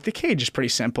know. Like the cage is pretty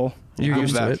simple. You're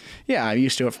used to it. Yeah, I'm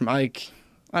used to it from like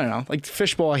I don't know. Like the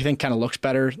fishbowl, I think kind of looks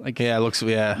better. Like it looks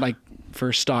like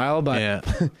for style, but I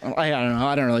don't know.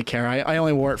 I don't really care. I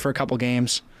only wore it for a couple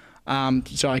games,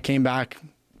 so I came back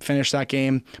finished that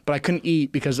game, but I couldn't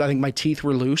eat because I think my teeth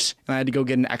were loose and I had to go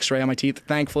get an x-ray on my teeth.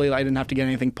 Thankfully, I didn't have to get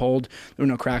anything pulled. There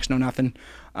were no cracks, no nothing.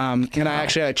 And I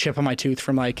actually had a chip on my tooth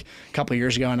from like a couple of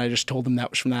years ago, and I just told them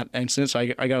that was from that incident. So I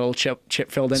got a little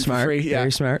chip filled in Smart. for free. Yeah.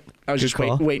 Very smart. I was Good just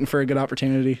call. waiting for a good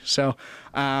opportunity. So,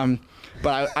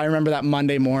 but I remember that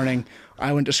Monday morning,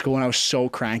 I went to school and I was so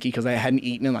cranky because I hadn't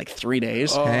eaten in like 3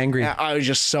 days. Hangry. I was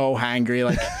just so hangry.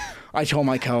 Like I told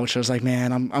my coach, I was like,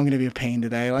 man, I'm gonna be a pain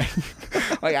today. Like,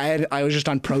 I was just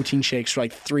on protein shakes for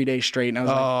like 3 days straight, and I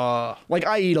was like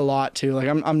I eat a lot too. Like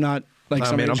I'm not. Like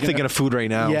man, I'm thinking of food right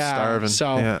now. I'm starving.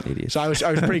 So I was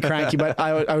pretty cranky, but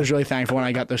I was really thankful when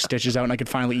I got those stitches out and I could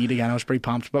finally eat again. I was pretty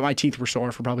pumped, but my teeth were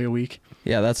sore for probably a week.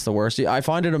 Yeah, that's the worst. I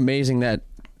find it amazing that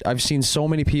I've seen so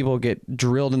many people get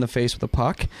drilled in the face with a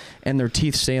puck and their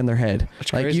teeth stay in their head.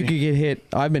 That's like crazy. you could get hit.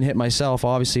 I've been hit myself,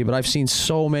 obviously, but I've seen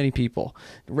so many people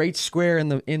right square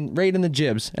right in the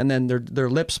jibs, and then their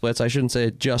lip splits. I shouldn't say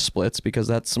it just splits because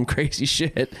that's some crazy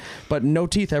shit. But no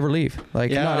teeth ever leave.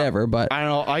 Like not ever. But I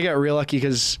don't know. I got real lucky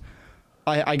because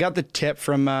I got the tip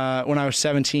from when I was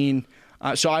 17.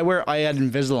 So I had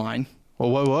Invisalign.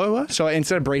 Well, what? So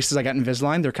instead of braces, I got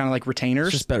Invisalign. They're kind of like retainers.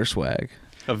 it's just better swag.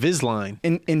 A Invisalign.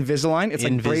 Invisalign. It's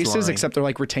like braces, Invisalign. except they're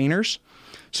like retainers.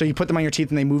 So you put them on your teeth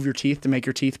and they move your teeth to make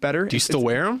your teeth better. Do you still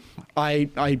wear them?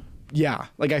 Yeah.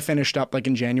 Like I finished up like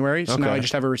in January. So now Okay. I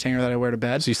just have a retainer that I wear to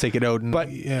bed. So you take it out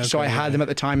and... So I had them at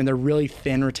the time and they're really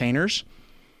thin retainers.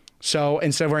 So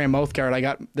instead of wearing a mouth guard, I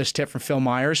got this tip from Phil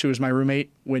Myers, who was my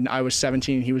roommate when I was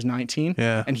 17 and he was 19.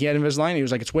 Yeah. And he had Invisalign. He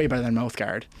was like, it's way better than mouth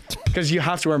guard. Because you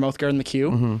have to wear a mouth guard in the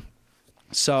queue. Mm-hmm.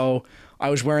 So I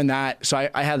was wearing that. So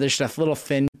I had this little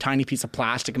thin, tiny piece of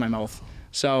plastic in my mouth.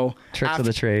 So Tricks of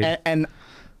the trade. And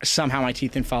somehow my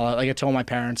teeth didn't fall out. Like I told my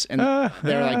parents, and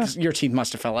they're like, your teeth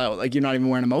must have fell out. Like you're not even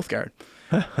wearing a mouth guard.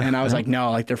 And I was like,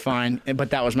 no, like they're fine. But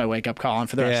that was my wake up call. And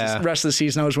for the rest of the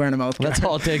season, I was wearing a mouth guard. That's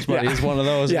all it takes, buddy. Is one of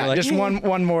those. Yeah, Like, just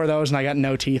one more of those, and I got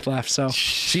no teeth left. So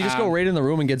you just go right in the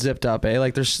room and get zipped up, eh?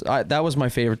 Like that was my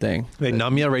favorite thing. They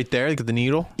numb you right there, like the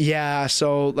needle? yeah,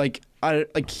 so like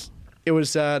it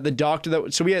was the doctor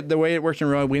that. So we had the way it worked in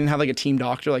Rowan. We didn't have like a team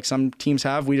doctor like some teams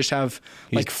have. We just have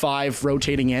like 5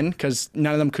 rotating in because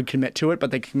none of them could commit to it,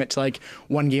 but they could commit to like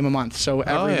 1 game a month. So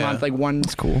every month, like one.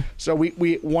 That's cool. So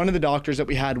we one of the doctors that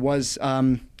we had was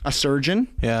a surgeon.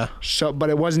 Yeah. So,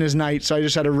 but it wasn't his night, so I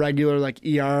just had a regular like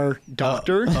ER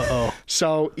doctor.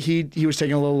 So he was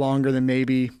taking a little longer than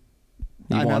maybe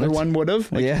another one would have.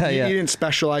 Like, Yeah. He didn't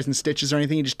specialize in stitches or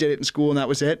anything. He just did it in school and that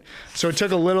was it. So it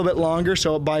took a little bit longer.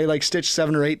 So by like stitch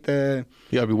 7 or 8, You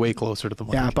gotta be way closer to the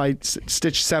mic. by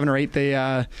stitch 7 or 8,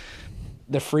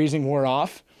 the freezing wore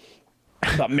off.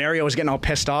 But Mario was getting all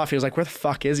pissed off. He was like, where the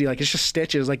fuck is he? Like, it's just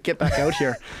stitches. Like, get back out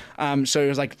here. So he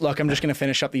was like, look, I'm just going to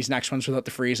finish up these next ones without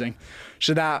the freezing.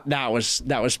 So that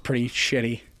was pretty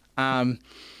shitty.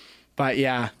 But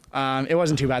yeah, it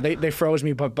wasn't too bad. They froze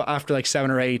me, but after like 7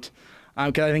 or 8,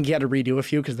 because I think he had to redo a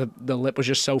few because the lip was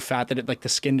just so fat that it like the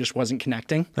skin just wasn't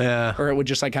connecting. Yeah. Or it would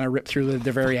just like kind of rip through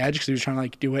the very edge because he was trying to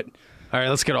like do it. All right,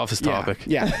 let's get off this topic.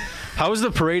 Yeah. How was the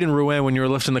parade in Rouen when you were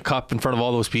lifting the cup in front of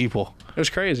all those people? It was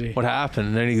crazy. What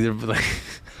happened?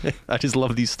 I just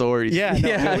love these stories. Yeah,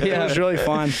 it was really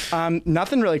fun.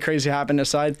 Nothing really crazy happened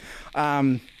aside.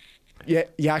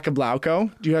 Jakob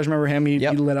Lauko. Do you guys remember him? He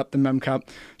lit up the Mem Cup.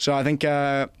 So I think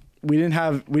we didn't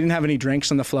have any drinks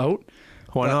on the float.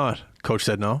 Why not? Coach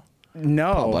said no.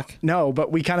 No,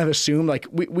 but we kind of assumed like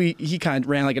he kind of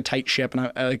ran like a tight ship,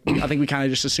 and I think we kind of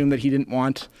just assumed that he didn't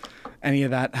want any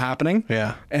of that happening.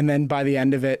 Yeah. And then by the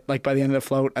end of it, like by the end of the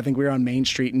float, I think we were on Main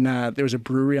Street and there was a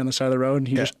brewery on the side of the road,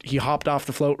 and he hopped off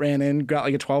the float, ran in, got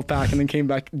like a 12-pack, and then came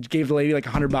back, gave the lady like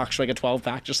 $100 for like a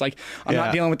 12-pack, just like I'm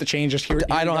not dealing with the change. Just here.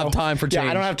 I don't have time for change.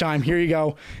 Yeah, I don't have time. Here you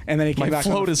go. And then he came back.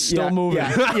 My float is still moving.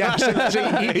 Yeah. So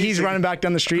he's running back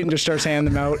down the street and just starts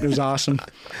handing them out. It was awesome.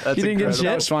 That's You didn't get incredible. shit?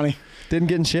 That was funny. Didn't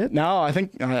get in shit? No, I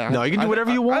think No, you can do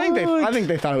whatever you want. I think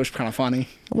they thought it was kind of funny.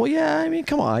 Well, yeah, I mean,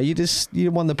 come on.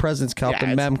 You won the President's Cup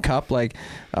and Mem Cup. Like,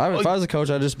 if I was a coach,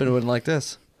 I'd just been doing like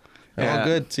this. Yeah. All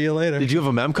good. See you later. Did you have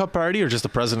a Mem Cup party or just a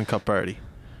President Cup party?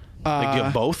 Like you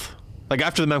have both? Like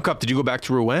after the Mem Cup, did you go back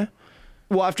to Rouen?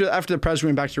 Well, after the press, we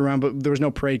went back to Rouen, but there was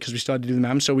no parade because we still had to do the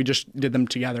MEM, so we just did them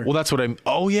together. Well, that's what I'm...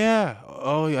 Oh, yeah.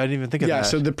 Oh, I didn't even think of that. Yeah,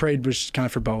 so the parade was kind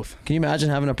of for both. Can you imagine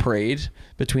having a parade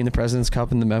between the President's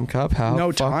Cup and the Mem Cup? How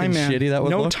no fucking time, man. shitty that would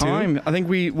no look, time. too? I think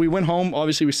we went home.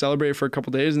 Obviously, we celebrated for a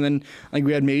couple days, and then like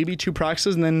we had maybe 2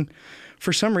 practices, and then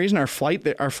for some reason our flight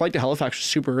to Halifax was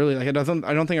super early. Like I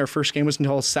don't think our first game was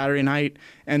until Saturday night,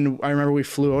 and I remember we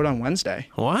flew out on Wednesday.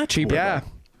 What? Cheaper. Yeah.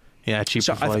 Yeah, cheaper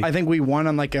So flight. I think we won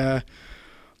on like a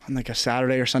on like a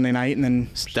Saturday or Sunday night, and then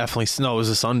It's definitely snow. It was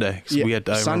a Sunday. yeah, We had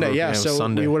I Sunday. remember, Yeah, it was so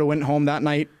Sunday. we would have went home that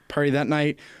night, party that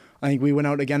night. I think we went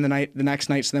out again the next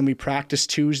night. So then we practiced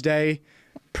Tuesday,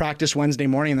 practiced Wednesday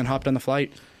morning, and then hopped on the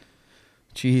flight.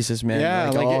 Jesus, man. Yeah,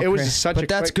 like, all it was cra- such But a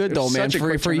that's quick- good it though, was man. such a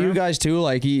quick For you turnaround. guys too,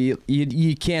 like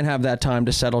you can't have that time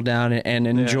to settle down and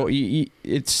enjoy.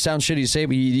 It sounds shitty to say,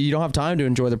 but you don't have time to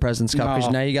enjoy the President's Cup because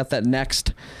No. now you got that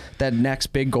next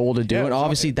big goal to do, Yeah, and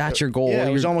obviously that's your goal. Yeah,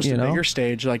 it was almost you a know? bigger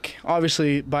stage. Like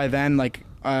obviously by then, like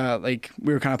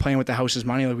we were kind of playing with the house's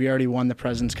money. Like we already won the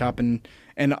President's Cup, and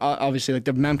obviously like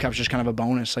the Mem Cup's just kind of a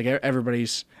bonus. Like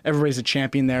everybody's a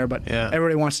champion there, but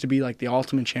everybody wants to be like the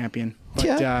ultimate champion. But,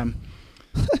 Yeah.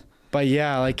 But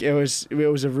yeah, like it was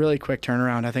a really quick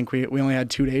turnaround. I think we only had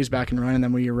 2 days back and running, and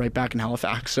then we were right back in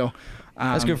Halifax. So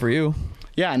That's good for you.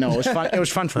 Yeah, no, it was fun. It was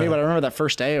fun for me, but I remember that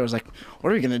first day, I was like,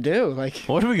 "What are we gonna do?" Like,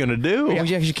 what are we gonna do? Well,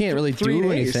 yeah, 'cause you can't really 3 do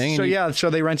days. anything. So yeah, so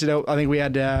they rented out. I think we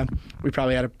had. We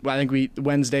probably had.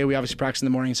 Wednesday we obviously practiced in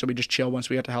the morning, so we just chilled once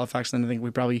we got to Halifax. And then I think we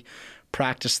probably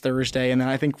practiced Thursday, and then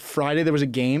I think Friday there was a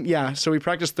game. Yeah, so we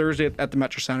practiced Thursday at the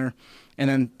Metro Center, and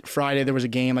then Friday there was a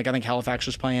game. Like I think Halifax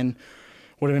was playing.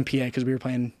 Would have been PA because we were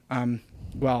playing.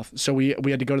 So we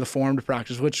had to go to the Forum to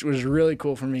practice, which was really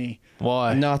cool for me.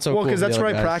 Why? Not so Well, cool because for that's the where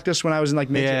I other guys. practiced when I was in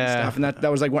like midget and stuff, and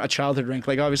that was like a childhood rink.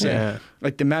 Like obviously,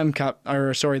 like the Mem Cup,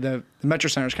 the Metro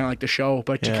Center is kind of like the show,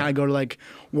 but to kind of go to like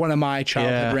one of my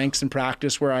childhood rinks and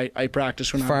practice where I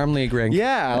practiced when Farm League rink.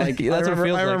 Yeah, like That's what it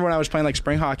feels I remember like. when I was playing like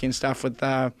spring hockey and stuff with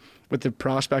the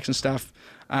prospects and stuff.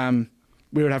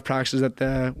 We would have practices at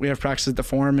the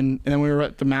Forum, and then we were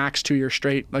at the Max 2 years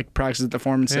straight, like practices at the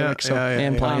Forum and Civic.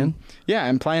 And playing.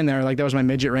 And playing there. Like that was my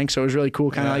midget rink, so it was really cool.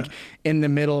 Kind of like in the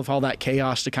middle of all that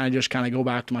chaos to kind of go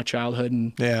back to my childhood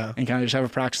and kind of just have a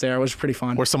practice there. It was pretty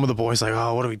fun. Were some of the boys like,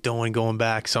 oh, what are we doing going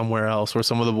back somewhere else? Were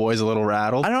some of the boys a little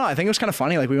rattled? I don't know. I think it was kind of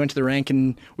funny. Like we went to the rink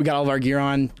and we got all of our gear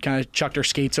on, kind of chucked our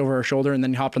skates over our shoulder, and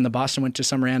then hopped on the bus and went to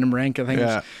some random rink. I think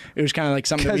it was kind of like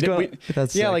something that we did.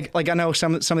 That's sick. Like I know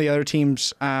some of the other teams.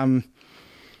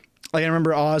 Like I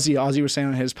remember Ozzy was saying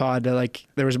on his pod that like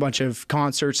there was a bunch of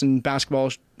concerts and basketball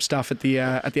stuff at the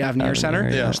Avenir Center.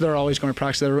 Yeah. So they're always going to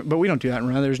practice there, but we don't do that in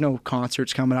Rwanda. There's no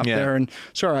concerts coming up there, and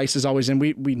so our ice is always in.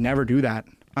 We never do that.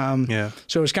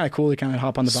 So it was kind of cool to kind of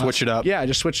hop on the bus. Switch it up. Yeah,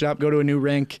 just switch it up. Go to a new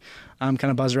rink, kind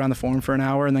of buzz around the Forum for an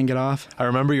hour, and then get off. I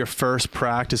remember your first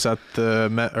practice at the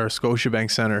Scotiabank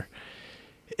Center.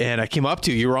 And I came up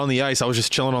to you. You were on the ice. I was just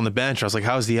chilling on the bench. I was like,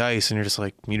 how's the ice? And you're just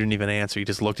like, you didn't even answer. You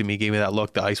just looked at me, gave me that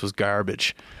look. The ice was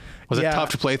garbage. Was it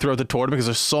tough to play throughout the tournament? Because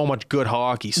there's so much good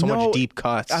hockey, so much deep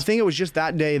cuts. I think it was just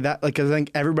that day that like I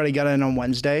think everybody got in on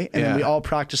Wednesday, and then we all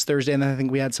practiced Thursday, and then I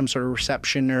think we had some sort of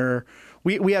reception or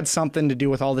we had something to do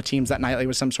with all the teams that night. Like it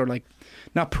was some sort of like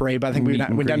not parade, but I think we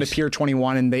went down to Pier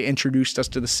 21 and they introduced us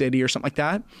to the city or something like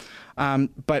that.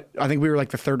 But I think we were like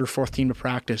the third or fourth team to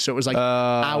practice. So it was like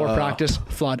our practice,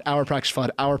 flood, our practice,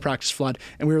 flood, our practice, flood.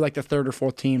 And we were like the third or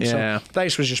fourth team. So the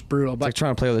ice was just brutal. But It's like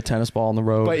trying to play with a tennis ball on the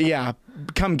road. But yeah,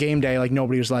 come game day, like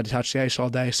nobody was allowed to touch the ice all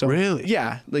day. So really?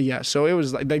 Yeah. So it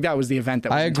was like that was the event that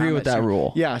was I in agree town with that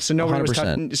rule. Yeah. So nobody was 100%.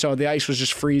 touching. So the ice was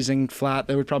just freezing flat.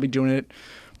 They were probably doing it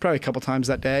probably a couple times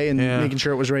that day and making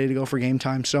sure it was ready to go for game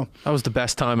time. So that was the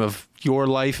best time of your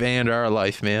life and our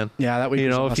life, man. Yeah, that week was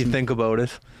if you awesome. think about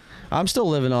it. I'm still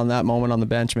living on that moment on the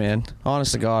bench, man.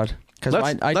 Honest to God.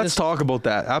 Let's talk about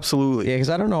that. Absolutely. Yeah, because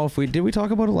I don't know if did we talk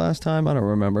about it last time? I don't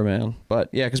remember, man. But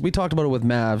yeah, because we talked about it with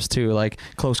Mavs too, like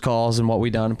close calls and what we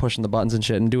done, and pushing the buttons and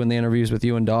shit, and doing the interviews with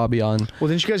you and Dobby on. Well,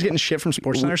 didn't you guys get in shit from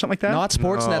Sportsnet or something like that? Not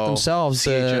Sportsnet themselves.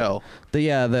 CHL.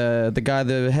 The guy,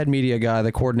 the head media guy,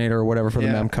 the coordinator or whatever for the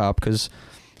Mem Cup, because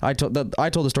I told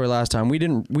the story last time.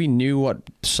 We knew what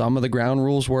some of the ground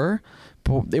rules were.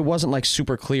 But it wasn't like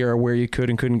super clear where you could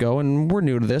and couldn't go, and we're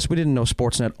new to this. We didn't know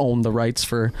Sportsnet owned the rights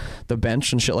for the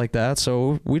bench and shit like that.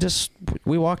 So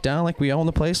we walked down like we own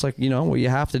the place, like what you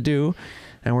have to do.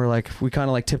 And we kind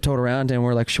of like tiptoed around and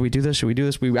we're like, should we do this? Should we do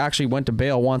this? We actually went to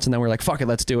bail once, and then we're like, fuck it,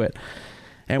 let's do it.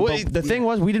 And the thing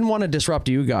was, we didn't want to disrupt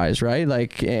you guys, right?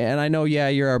 Like, and I know,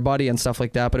 you're our buddy and stuff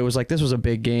like that, but it was like, this was a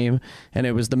big game, and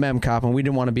it was the Mem Cup, and we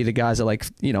didn't want to be the guys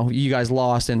that you guys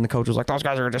lost, and the coach was like, those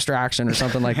guys are a distraction or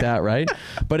something like that, right?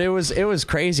 But it was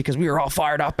crazy because we were all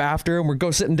fired up after, and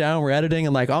we're sitting down, we're editing,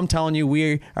 and like, I'm telling you,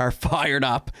 we are fired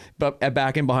up, but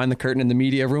back in behind the curtain in the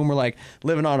media room, we're like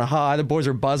living on a high. The boys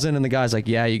are buzzing, and the guy's like,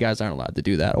 yeah, you guys aren't allowed to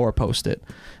do that or post it,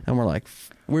 and we're like,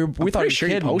 we thought sure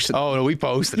you posted. Oh no, we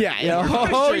posted.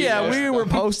 We were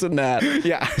posting that.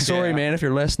 Yeah. Sorry, man, if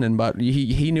you're listening, but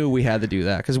he knew we had to do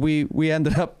that because we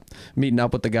ended up meeting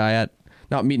up with the guy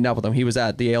not meeting up with him. He was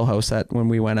at the ale house when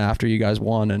we went after you guys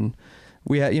won, and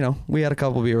we had a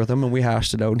couple beer with him and we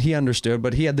hashed it out, and he understood,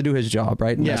 but he had to do his job,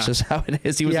 right? And that's just how it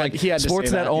is. He was like,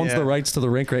 Sportsnet owns the rights to the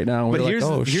rink right now. And but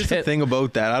here's the thing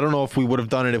about that. I don't know if we would have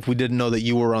done it if we didn't know that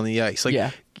you were on the ice.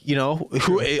 Like,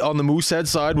 who on the Moosehead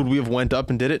side would we have went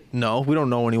up and did it? No, we don't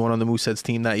know anyone on the Moosehead's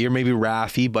team that year. Maybe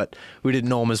Raffy, but we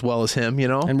didn't know him as well as him.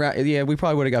 And we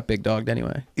probably would have got big dogged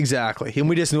anyway. Exactly, and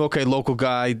we just knew, okay, local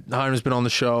guy, Hinam's been on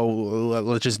the show.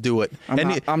 Let's just do it.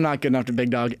 I'm not good enough to big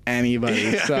dog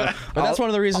anybody. So but that's one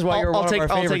of the reasons why you're one of our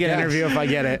favorite. I'll take an interview if I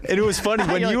get it. And it was funny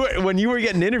when you were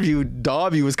getting interviewed.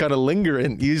 Dobby was kind of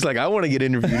lingering. He was like, I want to get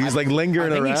interviewed. He was like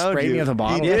lingering around. He sprayed me with a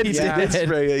bottle. He did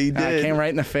spray you. He did. Came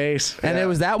right in the face. And it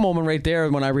was that moment right there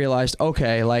when I realized,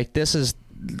 okay, like this is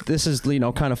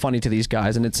kind of funny to these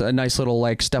guys, and it's a nice little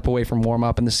like step away from warm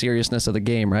up and the seriousness of the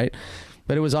game, right?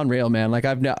 But it was unreal, man. Like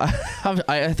I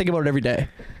think about it every day.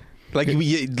 Like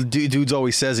dudes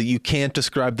always says it. You can't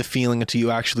describe the feeling until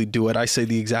you actually do it. I say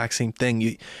the exact same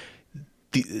thing.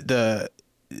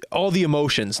 All the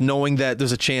emotions, knowing that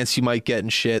there's a chance you might get in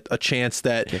shit, a chance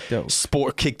that kicked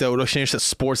out, a chance that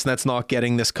Sportsnet's not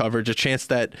getting this coverage, a chance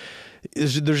that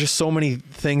there's just so many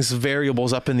things,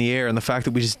 variables up in the air, and the fact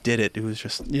that we just did it, it was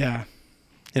just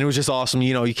and it was just awesome.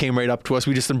 You came right up to us.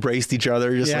 We just embraced each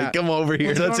other. Just like, come over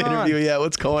here. Let's interview you. Yeah,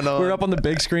 what's going on? We're up on the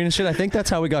big screen and shit. I think that's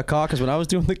how we got caught, because when I was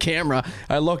doing the camera,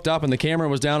 I looked up and the camera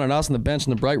was down on us on the bench in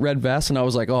the bright red vest, and I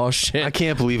was like, oh, shit. I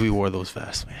can't believe we wore those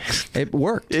vests, man. It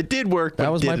worked. It did work.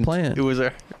 That was my plan.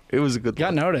 It was a good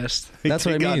got noticed. That's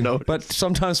what I mean. Noticed. But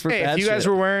sometimes for bad if you guys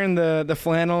were wearing the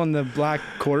flannel and the black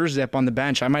quarter zip on the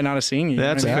bench, I might not have seen you.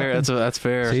 That's fair. That's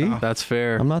fair. See? That's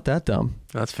fair. I'm not that dumb.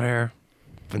 That's fair.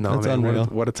 But no, that's man, unreal.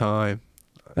 What a time.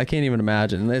 I can't even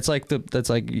imagine. It's like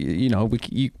you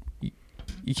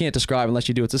can't describe unless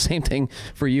you do. It's the same thing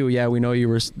for you. Yeah, we know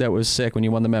that was sick when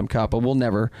you won the Mem Cup, but we'll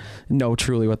never know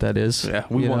truly what that is. Yeah,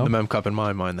 we won the Mem Cup in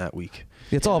my mind that week.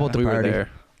 It's all about the party. Were there.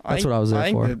 That's what I was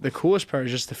there for. I think the coolest part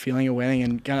is just the feeling of winning,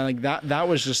 and kind of like that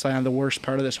was just like the worst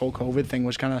part of this whole COVID thing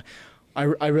was kind of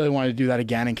I really wanted to do that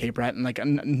again in Cape Breton. Like I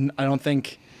don't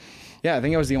think I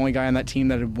think I was the only guy on that team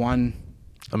that had won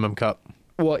a Mem Cup.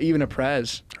 Well, even a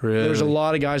Prez. Really? There's a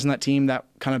lot of guys on that team that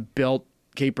kind of built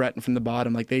Cape Breton from the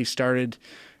bottom. Like they started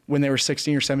when they were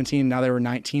 16 or 17, now they were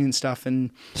 19 and stuff, and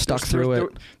stuck through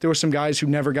it. There were some guys who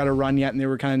never got a run yet, and they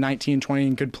were kind of 19, 20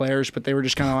 and good players, but they were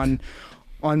just kind of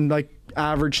on like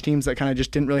average teams that kind of just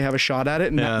didn't really have a shot at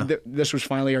it. And this was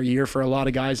finally our year for a lot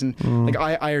of guys, and like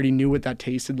I already knew what that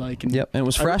tasted like. And and it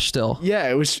was fresh still.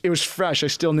 Yeah, it was fresh. I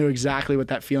still knew exactly what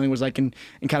that feeling was like, and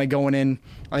kind of going in.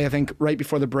 I think right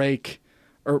before the break.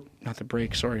 Or not the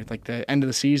break, sorry, like the end of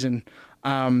the season.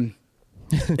 In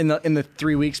the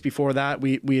 3 weeks before that,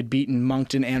 we had beaten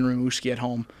Moncton and Rimouski at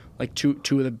home, like two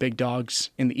of the big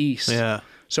dogs in the East. Yeah.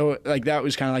 So like that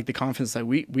was kind of like the confidence that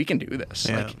we can do this.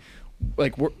 Yeah.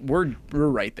 Like we're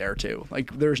right there too.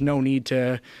 Like there's no need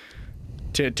to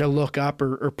look up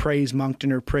or praise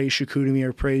Moncton or praise Chicoutimi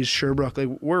or praise Sherbrooke. Like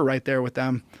we're right there with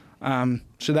them.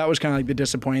 So that was kind of like the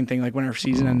disappointing thing. Like when our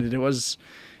season ended, it was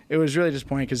really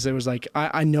disappointing because it was like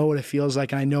I know what it feels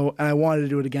like, and I wanted to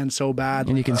do it again so bad.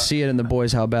 And you can see it in the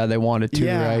boys how bad they wanted to,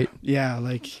 right? Yeah,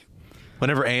 like when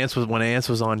Ants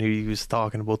was on here, he was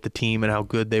talking about the team and how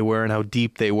good they were and how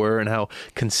deep they were and how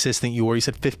consistent you were. You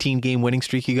said 15-game winning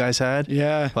streak you guys had.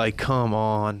 Yeah. Like, come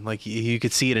on. Like you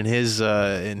could see it in his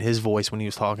voice when he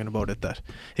was talking about it, that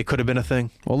it could have been a thing.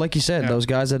 Well, like you said, those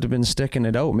guys that have been sticking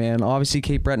it out, man. Obviously,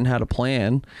 Cape Breton had a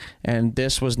plan, and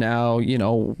this was now,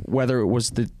 whether it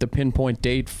was the pinpoint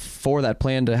date for that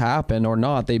plan to happen or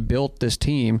not, they built this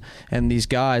team and these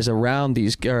guys around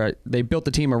they built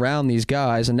the team around these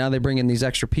guys, and now they bring in these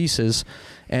extra pieces,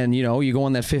 and you go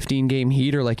on that 15-game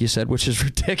heater like you said, which is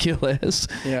ridiculous,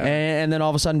 and then all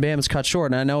of a sudden bam, it's cut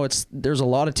short. And I know there's a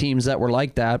lot of teams that were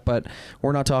like that, but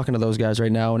we're not talking to those guys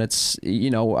right now. And it's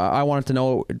I wanted to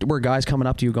know, were guys coming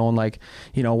up to you going like,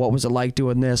 what was it like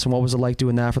doing this and what was it like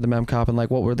doing that for the Mem Cup, and like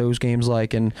what were those games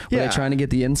like, and were they trying to get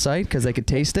the insight because they could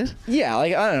taste it?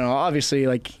 Like I don't know, obviously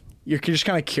like you're just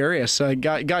kind of curious.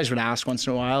 Guys would ask once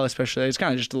in a while, especially. It's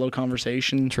kind of just a little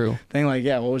conversation thing. Like,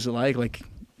 what was it like? Like,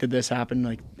 did this happen?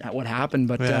 Like, what happened?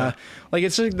 But like,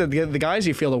 it's like the guys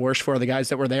you feel the worst for are the guys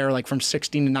that were there, like from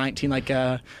 16 to 19, like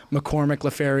McCormick,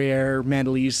 Laferriere,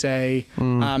 Mandalise.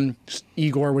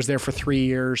 Igor was there for 3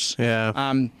 years.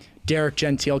 Yeah. Derek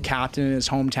Gentile, captain in his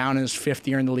hometown in his 5th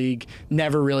year in the league,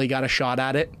 never really got a shot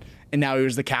at it. And now he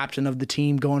was the captain of the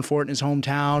team going for it in his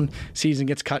hometown. Season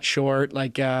gets cut short.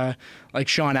 Like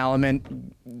Sean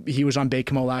Element, he was on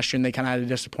Bakemo last year, and they kind of had a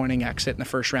disappointing exit in the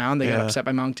first round. They got upset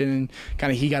by Moncton, and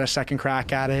kind of he got a second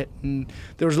crack at it. And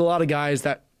there was a lot of guys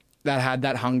that had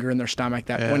that hunger in their stomach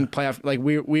that when playoff, like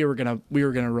we were gonna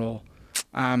roll.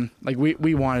 Like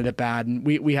we wanted it bad, and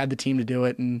we had the team to do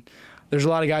it. And there's a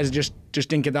lot of guys that just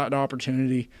didn't get that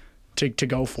opportunity to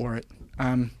go for it.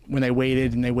 When they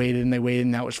waited and they waited and they waited,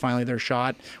 and that was finally their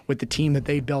shot with the team that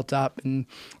they built up. And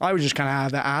I was just kind of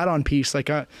have the add-on piece,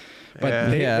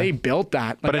 they built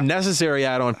that. But a necessary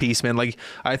add-on piece, man. Like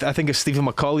I think of Stephen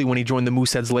McCulley when he joined the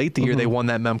Mooseheads late the year they won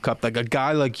that Mem Cup. Like a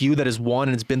guy like you that has won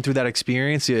and has been through that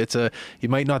experience, you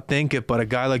might not think it, but a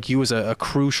guy like you is a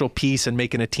crucial piece in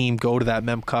making a team go to that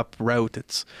Mem Cup route.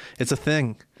 It's a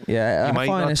thing. Yeah, you I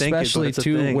find especially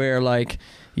too where like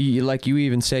you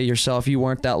even say yourself, you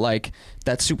weren't that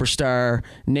superstar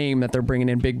name that they're bringing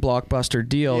in, big blockbuster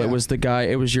deal. Yeah. It was the guy.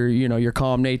 It was your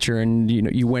calm nature, and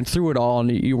you went through it all,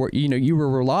 and you were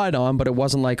relied on, but it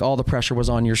wasn't like all the pressure was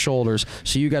on your shoulders.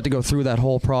 So you got to go through that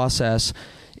whole process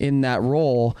in that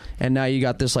role, and now you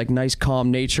got this like nice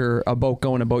calm nature about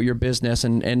going about your business,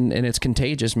 and it's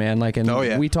contagious, man. Like,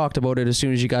 and we talked about it as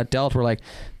soon as you got dealt. We're like,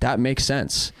 that makes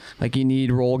sense. Like, you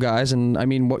need role guys, and I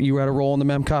mean, what you had a role in the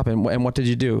Mem Cup, and what did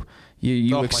you do?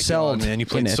 You excelled, man. You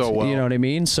played in it, so well. You know what I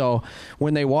mean? So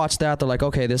when they watch that, they're like,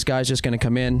 okay, this guy's just going to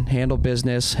come in, handle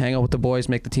business, hang out with the boys,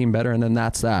 make the team better, and then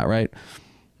that's that, right?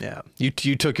 Yeah, you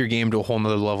took your game to a whole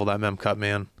nother level that Mem Cup,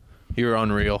 man. You were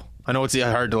unreal. I know it's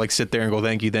hard to like sit there and go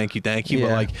thank you, Yeah.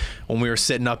 but like when we were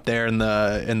sitting up there in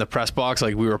the press box,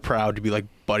 like we were proud to be like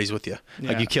buddies with you.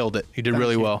 Like you killed it. You did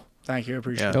really well. Thank you. I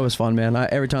appreciate it. It was fun, man.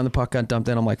 Every time the puck got dumped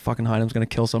in, I'm like, fucking Hinam's going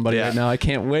to kill somebody right now. I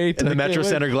can't wait. And the Metro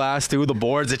Center glass, too, the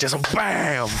boards, it just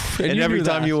BAM! And every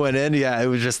time you went in, it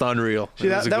was just unreal. See,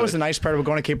 that was the nice part of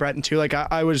going to Cape Breton, too. Like,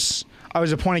 I was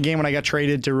a point of game when I got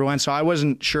traded to Rouen, so I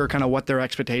wasn't sure kind of what their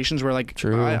expectations were. Like,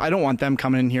 I don't want them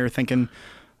coming in here thinking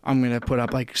I'm going to put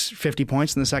up like 50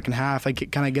 points in the second half. I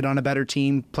kind of get on a better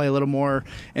team, play a little more,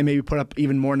 and maybe put up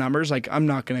even more numbers. Like, I'm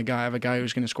not going to have a guy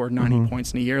who's going to score 90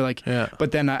 points in a year. Like,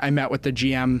 but then I met with the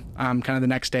GM kind of the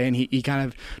next day, and he kind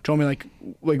of told me like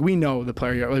we know the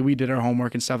player. Like, we did our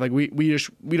homework and stuff. Like, we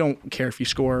don't care if you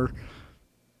score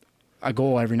a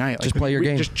goal every night. Like, just play your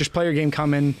game. Just play your game.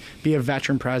 Come in, be a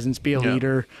veteran presence, be a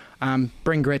leader.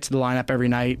 Bring grit to the lineup every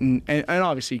night, and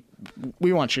obviously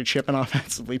we want you chipping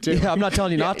offensively too. Yeah, I'm not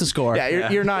telling you not to score.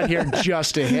 Yeah, you're not here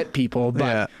just to hit people,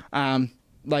 but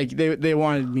like they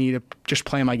wanted me to just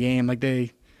play my game. Like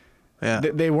they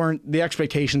weren't, the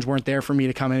expectations weren't there for me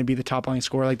to come in and be the top line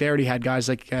scorer. Like, they already had guys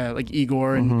like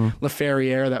Igor and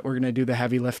Laferriere that were going to do the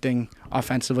heavy lifting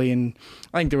offensively, and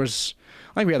I think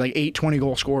we had like 8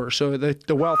 20-goal scorers, so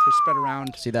the wealth was spread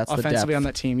around. See, that's offensively on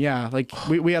that team. Yeah, like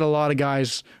we had a lot of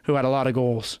guys who had a lot of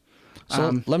goals.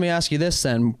 So let me ask you this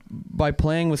then: by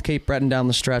playing with Cape Breton down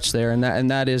the stretch there, and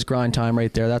that is grind time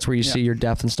right there. That's where you see your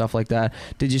depth and stuff like that.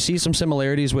 Did you see some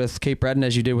similarities with Cape Breton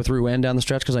as you did with Rouen down the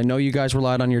stretch? Because I know you guys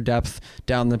relied on your depth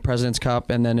down the President's Cup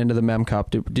and then into the Mem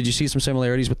Cup. Did you see some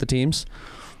similarities with the teams?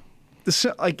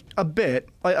 Like a bit.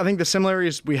 I think the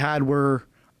similarities we had were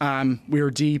we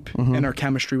were deep and our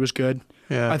chemistry was good.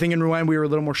 Yeah. I think in Rouen we were a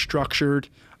little more structured.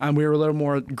 We were a little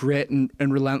more grit and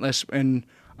relentless. And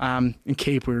in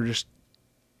Cape we were just,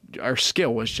 our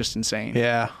skill was just insane.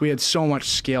 Yeah, we had so much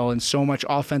skill and so much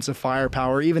offensive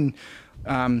firepower. Even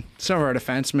some of our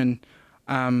defensemen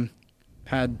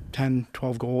had 10,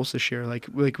 12 goals this year. Like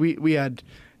we had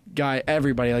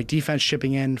everybody, like defense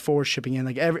chipping in, forward chipping in,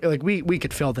 we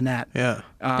could fill the net. Yeah,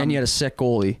 and you had a sick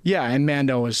goalie. Yeah, and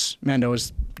Mando was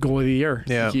goalie of the year.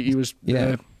 Yeah, he was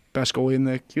the best goalie in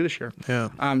the Q this year.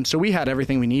 Yeah. So we had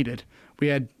everything we needed. We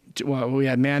had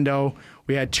Mando.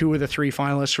 We had 2 of the 3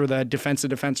 finalists for the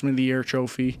Defensive Defenseman of the Year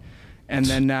trophy, and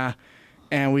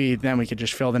then we could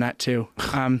just fill the net too.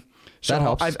 So that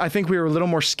helps. I think we were a little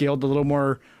more skilled, a little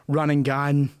more run and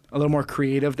gun, a little more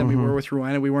creative than we were with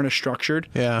Rouen, and we weren't as structured.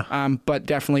 Yeah. But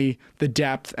definitely the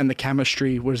depth and the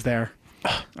chemistry was there.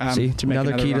 See, to make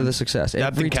another key to the success.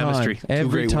 Every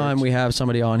time we have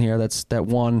somebody on here that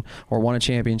won or won a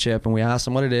championship, and we ask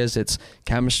them what it is, it's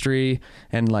chemistry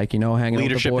and hanging out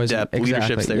with the boys. And depth. Exactly.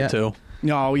 Leadership's there too.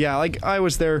 No, yeah, like I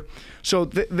was there. So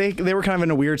they were kind of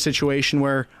in a weird situation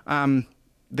where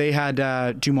they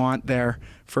had Dumont there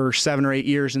for 7 or 8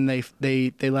 years, and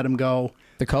they let him go.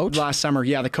 The coach last summer,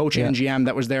 the coach and GM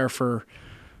that was there for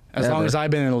as long as I've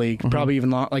been in the league, probably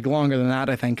even longer than that,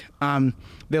 I think.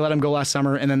 They let him go last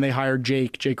summer, and then they hired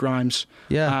Jake Grimes.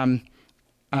 Yeah.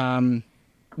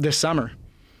 This summer,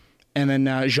 and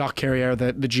then Jacques Carrière,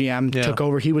 the GM, took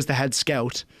over. He was the head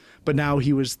scout, but now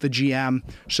he was the GM.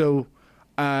 So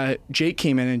Jake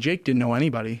came in, and Jake didn't know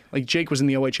anybody. Like, Jake was in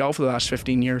the OHL for the last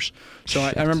 15 years. So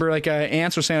I remember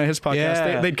Ants was saying on his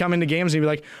podcast, they'd come into games and he'd be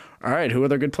like, all right, who are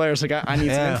the good players? Like, I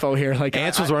need some info here. Like,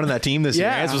 Ants was running that team this year.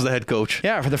 Ants was the head coach.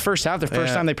 Yeah, for the first half, the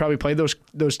first time they probably played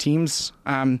those teams.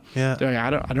 They're like, I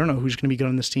don't know who's going to be good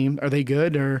on this team. Are they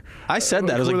good? Or I said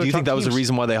that. I was like, do you think that was the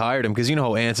reason why they hired him? Because you know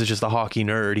how Ants is just a hockey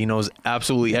nerd. He knows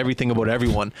absolutely everything about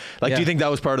everyone. Like, do you think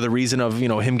that was part of the reason of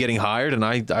him getting hired? And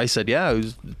I said,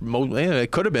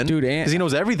 it could have been, dude, because he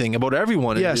knows everything about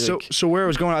everyone. Yeah. So where I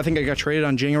was going, I think I got traded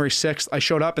on January 6th. I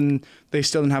showed up and they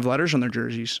still didn't have letters on their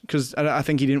jerseys because I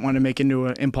think he didn't want to make into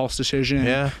an impulse decision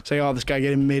and say, oh, this guy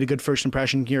made a good first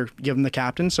impression here, give him the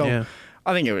captain. So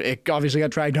I think it obviously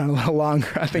got dragged on a little longer.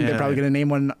 I think they're probably going to name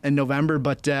one in November.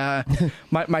 But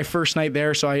my first night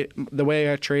there, so the way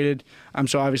I got traded,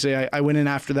 so obviously I went in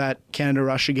after that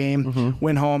Canada-Russia game,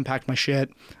 went home, packed my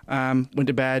shit, went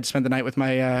to bed, spent the night with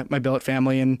my billet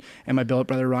family and my billet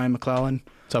brother, Ryan McClellan.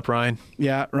 What's up, Ryan?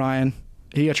 Yeah, Ryan.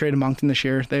 He got traded to Moncton this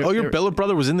year. Your billet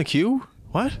brother was in the queue?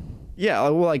 What? Yeah,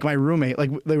 well, like my roommate, like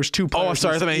there was two players. Oh,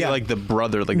 sorry, I thought you like the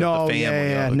brother, like the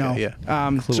family.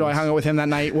 So I hung out with him that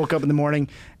night, woke up in the morning,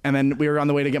 and then we were on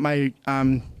the way to get my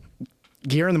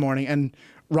gear in the morning, and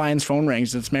Ryan's phone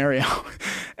rings. It's Mario.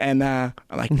 And I'm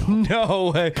like,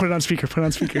 no way. Put it on speaker. So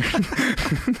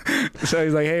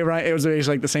he's like, hey, Ryan. It was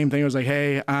like the same thing. It was like,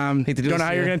 hey, don't know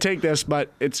how you're going to take this,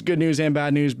 but it's good news and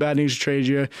bad news. Bad news to trade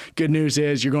you. Good news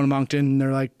is you're going to Moncton. And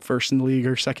they're like first in the league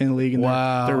or second in the league. And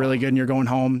they're really good. And you're going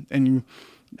home and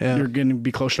you're going to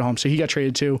be close to home. So he got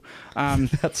traded too.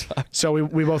 That's fine. So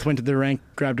we both went to the rink,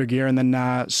 grabbed our gear. And then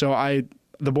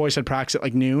the boys had practice at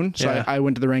like noon. So I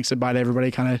went to the rink, said bye to everybody,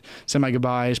 kind of said my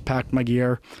goodbyes, packed my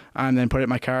gear, and then put it in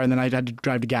my car. And then I had to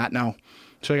drive to Gatineau.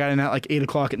 So I got in at like 8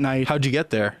 o'clock at night. How'd you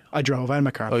get there? I drove. I had my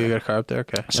car up there. you got a car up there?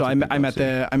 Okay. So I met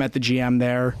the GM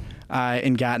there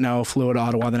in Gatineau, flew to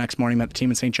Ottawa the next morning, met the team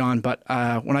in St. John. But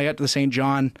when I got to the St.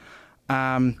 John,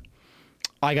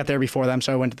 I got there before them.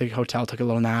 So I went to the hotel, took a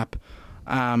little nap,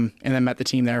 and then met the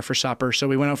team there for supper. So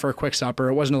we went out for a quick supper.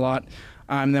 It wasn't a lot.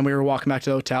 And then we were walking back to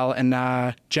the hotel, and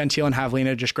Gentile and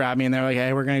Havlina just grabbed me, and they're like,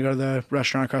 hey, we're going to go to the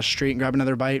restaurant across the street and grab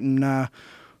another bite and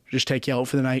just take you out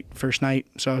for the first night.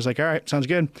 So I was like, all right, sounds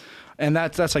good. And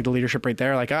that's like the leadership right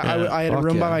there. Like I had a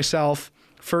room by myself,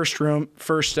 first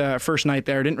night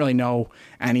there. Didn't really know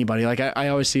anybody. Like I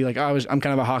always see, like I'm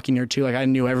kind of a hockey nerd too. Like I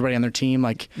knew everybody on their team.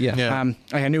 Like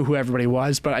I knew who everybody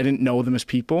was, but I didn't know them as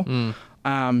people.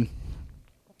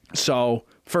 So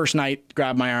first night,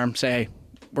 grab my arm, say, hey,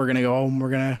 we're gonna go home. We're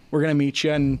gonna meet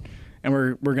you, and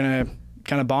we're gonna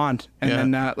kind of bond.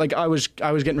 And then like I was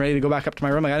getting ready to go back up to my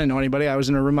room. Like I didn't know anybody. I was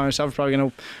in a room by myself. Probably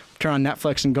gonna turn on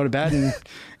Netflix and go to bed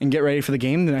and get ready for the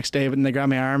game the next day. But then they grabbed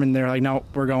my arm and they're like, no,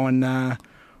 we're going.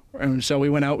 And so we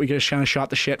went out. We just kind of shot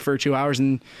the shit for 2 hours.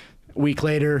 And a week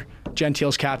later,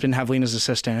 Gentile's captain, Havlina's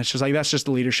assistant. It's just like that's just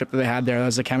the leadership that they had there.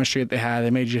 That's the chemistry that they had.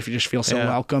 They made you just feel so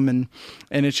welcome. And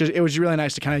it was really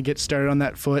nice to kind of get started on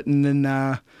that foot. And then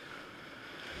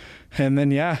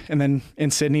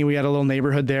in Sydney, we had a little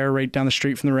neighborhood there right down the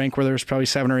street from the rink where there was probably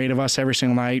 7 or 8 of us every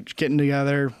single night getting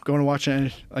together, going to watch a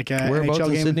Whereabouts NHL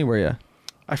game. in Sydney were you?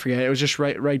 I forget. It was just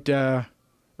right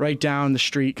down the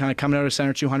street, kind of coming out of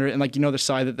Center 200, and the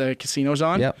side that the casino's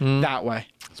on. Yep. That way.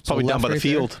 It's probably down by the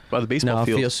field, by the baseball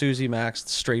field. No, Susie Max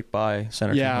straight by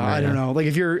Center 200. Yeah, I don't know. Like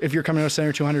if you're coming out of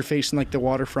Center 200 facing like the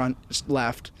waterfront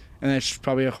left, and then it's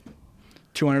probably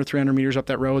 200, 300 meters up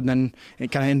that road, and then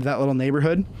it kind of into that little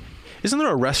neighborhood. Isn't there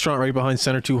a restaurant right behind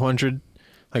Center 200,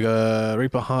 like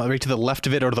right to the left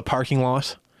of it, or to the parking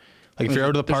lot? Like if you're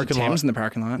out of the parking lot, Tim's in the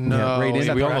parking lot. No, right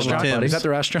in we almost went Tim's. Is that the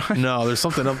restaurant? No, there's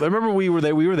something else. I remember we were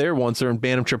there once. There in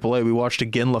Bantam AAA. We watched a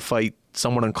Ginla fight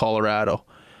someone in Colorado.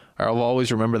 I'll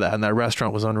always remember that, and that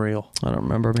restaurant was unreal. I don't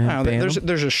remember, man.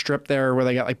 There's a strip there where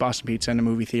they got like Boston Pizza and a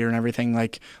movie theater and everything,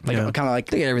 kind of like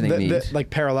they get everything like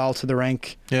parallel to the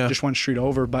rink, just one street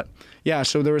over. But yeah,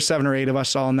 so there was 7 or 8 of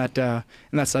us all in that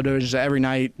subdivision every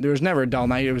night. There was never a dull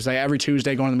night. It was like every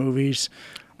Tuesday going to the movies.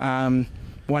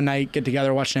 One night get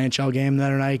together, watch an NHL game. The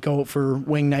other night go out for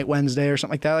wing night Wednesday or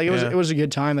something like that. Like it was a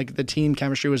good time. Like the team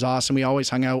chemistry was awesome. We always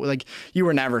hung out. Like you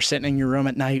were never sitting in your room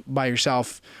at night by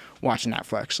yourself watching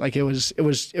Netflix. Like it was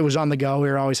on the go. We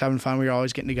were always having fun. We were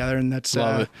always getting together, and that's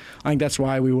I think that's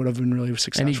why we would have been really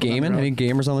successful. Any gaming? Any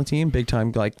gamers on the team? Big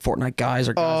time like Fortnite guys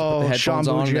or guys that put the headphones Sean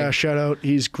on? Yeah, shout out.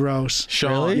 He's gross.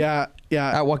 Sean? Really? Yeah.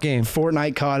 At what game?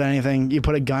 Fortnite caught anything. You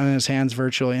put a gun in his hands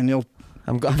virtually, and he'll.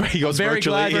 He goes very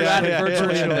virtually. glad you added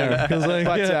virtually in there.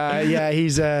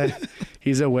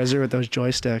 He's a wizard with those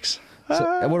joysticks.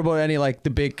 So, what about any like the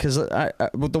big? Because the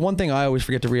one thing I always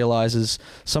forget to realize is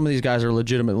some of these guys are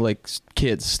legitimate like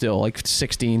kids still, like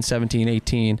 16, 17,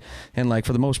 18, and like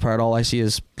for the most part, all I see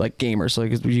is like gamers.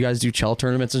 Like you guys do chell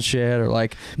tournaments and shit, or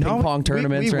like ping pong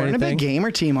tournaments or anything. We weren't a big gamer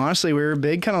team, honestly. We were a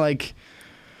big kind of like.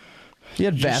 You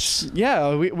had vets.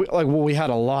 Yeah, we had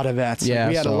a lot of vets. Yeah,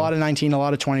 we had a so- lot of 19, a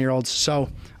lot of 20-year-olds. So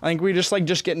I think we just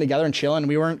getting together and chilling.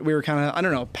 We were kind of, I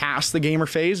don't know, past the gamer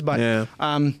phase, but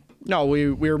no, we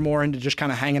were more into just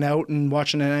kind of hanging out and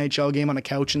watching an NHL game on a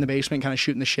couch in the basement, kind of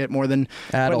shooting the shit more than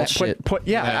Adult shit.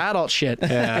 Adult shit.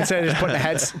 Yeah. Instead of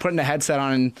just putting a headset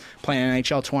on and playing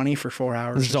NHL 20 for 4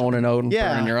 hours. Zoning out and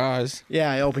burning your eyes.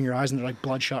 Yeah, I open your eyes and they're like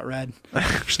bloodshot red,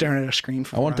 staring at a screen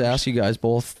for 4 I wanted to hours. ask you guys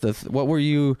both, what were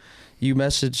you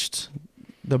messaged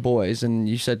the boys and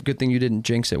you said, good thing you didn't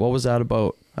jinx it. What was that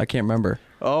about? I can't remember.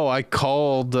 Oh, I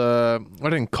called, I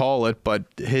didn't call it, but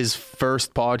his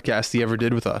first podcast he ever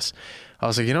did with us. I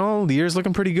was like, the year's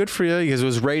looking pretty good for you, because it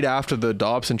was right after the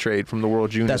Dobson trade from the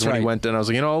World Juniors. That's when right. he went in. I was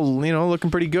like,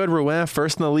 looking pretty good. We're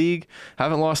first in the league.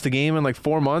 Haven't lost a game in like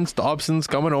 4 months. Dobson's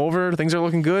coming over. Things are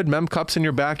looking good. Mem Cup's in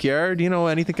your backyard.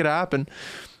 Anything could happen.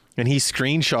 And he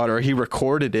he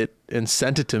recorded it and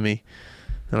sent it to me.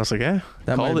 And I was like,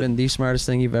 That might have been the smartest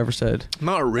thing you've ever said.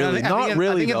 Not really.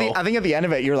 I think at the end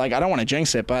of it, you're like, I don't want to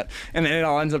jinx it, and then it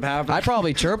all ends up happening. I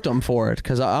probably chirped him for it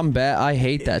because I'm bad. I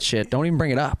hate that shit. Don't even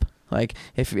bring it up. Like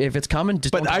if it's coming,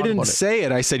 just don't But talk I didn't about it. say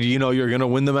it. I said, you're going to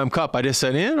win the Mem Cup. I just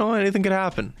said, anything could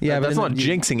happen. Yeah, but that's not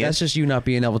jinxing it. That's just you not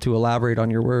being able to elaborate on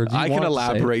your words. I can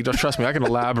elaborate. Trust me, I can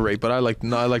elaborate, but I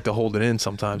like to hold it in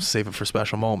sometimes, save it for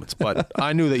special moments. But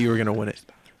I knew that you were going to win it.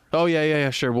 Oh, yeah,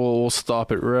 sure. We'll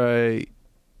stop it right.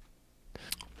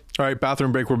 All right,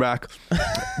 bathroom break. We're back.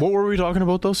 What were we talking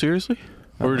about, though? Seriously?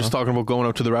 We were just talking about going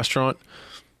out to the restaurant.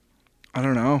 I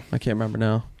don't know. I can't remember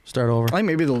now. Start over. I think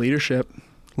maybe the leadership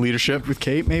with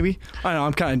Kate, maybe. I know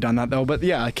I'm kind of done that though, but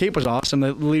yeah, Kate was awesome.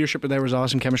 The leadership there was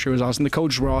awesome. Chemistry was awesome. The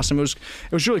coaches were awesome. It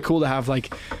was really cool to have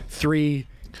like 3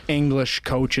 English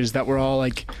coaches that were all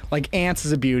like Ants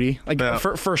is a beauty.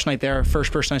 First night there,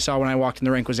 first person I saw when I walked in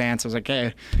the rink was Ants. I was like,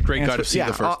 hey, Great Ants guy to see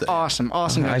the first day. Awesome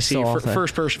guy I to see. saw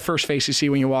that. First face you see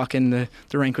when you walk in the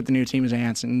rink with the new team is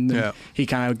Ants, and then he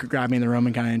kind of grabbed me in the room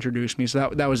and kind of introduced me. So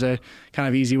that was a kind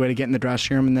of easy way to get in the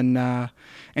dressing room. And then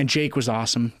and Jake was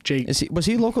awesome. Jake was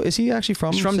he local? Is he actually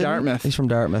from? He's from Sydney? Dartmouth. He's from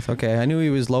Dartmouth. Okay, I knew he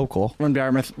was local. From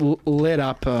Dartmouth, lit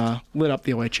up the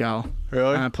OHL.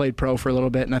 Really? Played pro for a little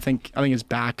bit, and I think his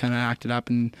back kind of acted up,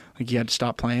 and like he had to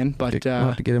stop playing. But We'll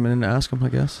have to get him in and ask him, I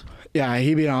guess. yeah,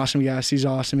 he'd be an awesome guest. He's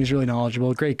awesome. He's really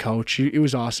knowledgeable. Great coach. He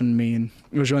was awesome to me, and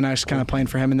it was really nice kind of playing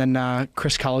for him. And then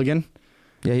Chris Culligan.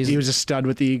 Yeah, He was a stud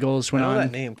with the Eagles. Went I know on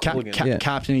that name, Culligan. Yeah.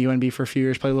 Captain of UNB for a few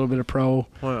years. Played a little bit of pro.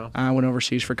 Wow. Went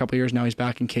overseas for a couple of years. Now he's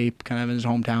back in Cape, kind of in his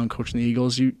hometown, coaching the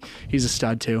Eagles. He's a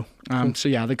stud too. So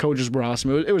yeah, the coaches were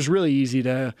awesome. It was really easy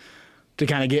to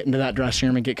kind of get into that dressing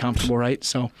room and get comfortable, right?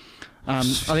 So I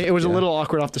think it was a little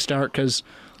awkward off the start because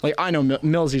like I know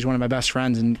Millsy's one of my best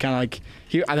friends, and kind of like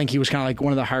I think he was kind of like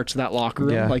one of the hearts of that locker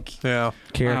room. Yeah. Like Yeah.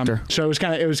 Character. so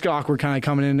it was awkward kind of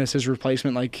coming in as his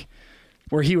replacement, like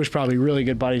where he was probably really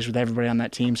good buddies with everybody on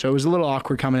that team. So it was a little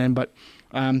awkward coming in, but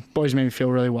boys made me feel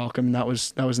really welcome. And that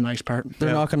was a nice part.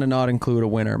 They're not going to not include a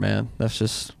winner, man. That's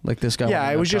just like this guy. Yeah,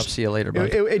 won it was the cup. just See you later,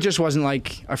 bud. it just wasn't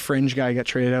like a fringe guy got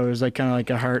traded out. It was like kind of like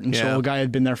a heart and soul guy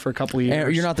had been there for a couple of years.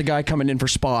 And you're not the guy coming in for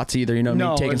spots either. You know,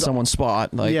 No, taking it's- someone's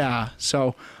spot. Like, yeah.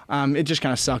 So it just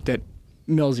kind of sucked that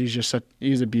Millsy's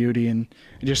he's a beauty, and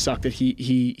it just sucked that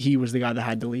he was the guy that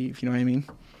had to leave. You know what I mean?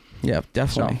 yeah,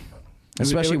 definitely. So,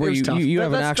 Especially it where was tough. you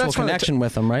have an That's actual one of the connection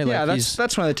with him, right? Yeah, Like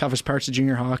that's one of the toughest parts of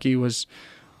junior hockey was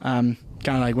kind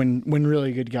of like when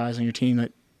really good guys on your team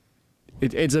that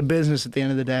it's a business at the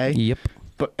end of the day. Yep.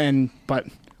 But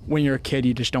when you're a kid,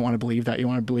 you just don't want to believe that. You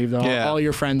want to believe that Yeah. all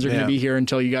your friends are going Yeah. to be here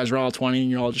until you guys are all 20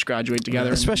 and you all just graduate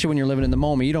together. Especially when you're living in the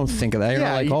moment, you don't think of that. You're Yeah,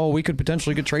 not like, you- oh, we could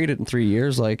potentially get traded in 3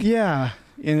 years. Like, Yeah,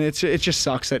 and it just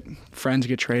sucks that friends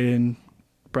get traded and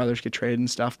brothers get traded and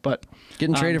stuff. But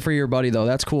getting traded for your buddy though,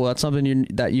 that's cool. That's something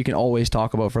that you can always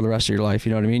talk about for the rest of your life.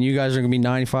 You know what I mean? You guys are gonna be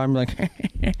 95 and be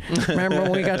like, remember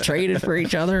when we got traded for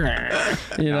each other?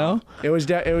 You know? it was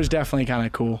definitely kind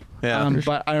of cool. Yeah.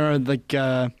 But I remember like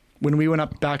when we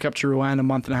went back up to Rouen a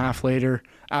month and a half later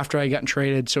after I got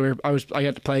traded. So I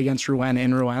got to play against Rouen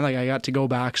in Rouen. Like I got to go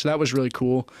back, so that was really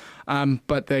cool.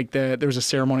 But there was a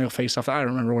ceremonial face-off. I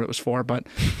don't remember what it was for, but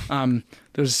there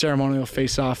was a ceremonial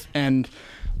face-off, and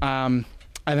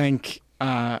I think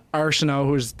Arsenault,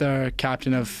 who's the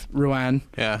captain of Rouen,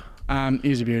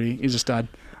 he's a beauty. He's a stud.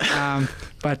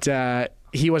 But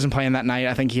he wasn't playing that night.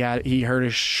 I think he hurt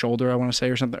his shoulder, I want to say,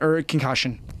 or something, or a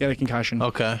concussion. He had a concussion.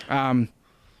 Okay.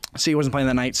 So he wasn't playing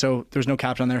that night, so there was no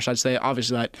captain on there. So I'd say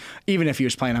obviously that even if he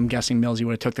was playing, I'm guessing Millsy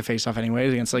would have took the face off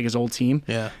anyways against like his old team.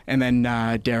 Yeah. And then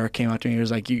Derek came up to me. He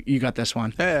was like, "You got this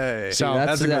one." Hey. So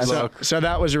that's a good look. So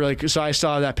that was really cool. So I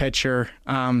saw that picture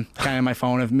kind of on my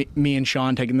phone of me and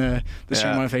Sean taking the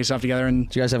ceremonial face off together, and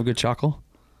Did you guys have a good chuckle?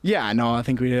 Yeah, no, I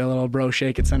think we did a little bro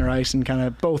shake at center ice, and kind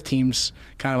of both teams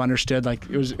kind of understood. Like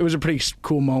it was a pretty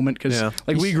cool moment because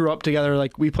like we grew up together.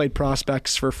 Like we played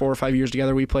prospects for 4 or 5 years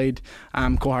together. We played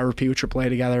Cole Harbour P AAA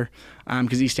together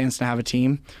because East Anson to have a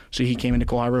team. So he came into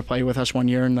Cole Harbour to play with us one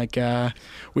year, and like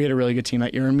we had a really good team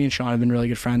that year. And me and Sean have been really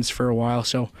good friends for a while.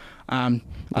 So I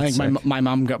think my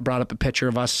mom brought up a picture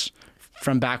of us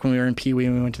from back when we were in Pee Wee,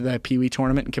 and we went to the Pee Wee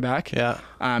tournament in Quebec. Yeah.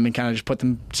 And kind of just put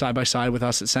them side by side with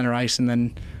us at center ice, and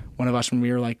then one of us when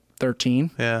we were like 13.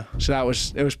 Yeah. So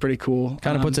it was pretty cool.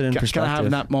 Kind of puts it in perspective. Kind of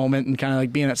having that moment and kind of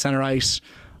like being at center ice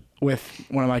with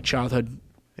one of my childhood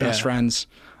best friends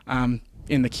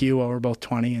in the queue while we're both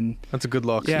 20. And that's a good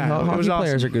look. Yeah, Hockey it was awesome.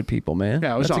 players are good people, man.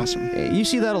 Yeah, it was awesome. You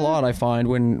see that a lot, I find,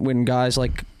 when guys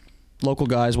like local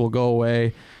guys will go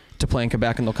away to play in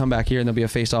Quebec and they'll come back here and there'll be a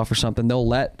face-off or something. They'll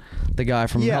let the guy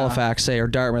from Halifax, say, or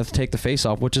Dartmouth take the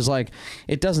face-off, which is like,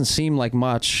 it doesn't seem like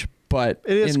much, but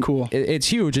it is cool. It's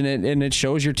huge, and it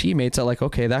shows your teammates that like,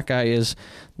 okay, that guy is.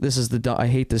 This is I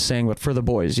hate this saying, but for the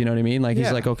boys, you know what I mean? Like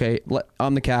he's like, okay,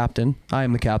 I'm the captain. I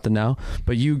am the captain now,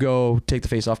 but you go take the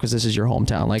face off because this is your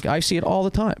hometown. Like I see it all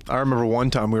the time. I remember one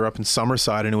time we were up in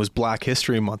Summerside and it was Black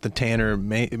History Month, and Tanner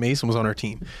Mason was on our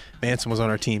team. Manson was on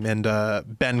our team, and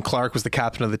Ben Clark was the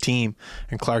captain of the team.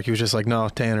 And Clark, he was just like, "No,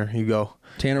 Tanner, you go."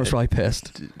 Tanner was probably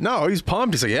pissed. No, he's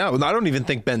pumped. He's like, "Yeah." Well, I don't even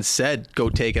think Ben said, "Go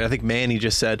take it." I think Manny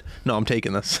just said, "No, I'm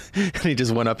taking this," and he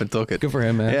just went up and took it. Good for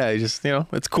him, man. Yeah, he just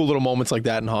it's cool little moments like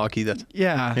that in hockey. That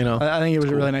I think it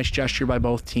was a really nice gesture by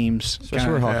both teams.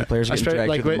 Especially where hockey players are getting dragged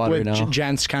like through the mud right now.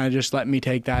 Gents kind of just let me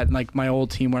take that. And like my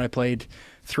old team where I played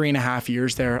 3.5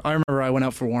 years there, I remember I went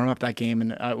out for warm up that game,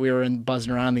 and we were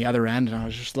buzzing around the other end, and I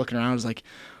was just looking around. I was like,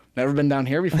 never been down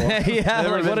here before.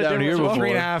 Never been down here before.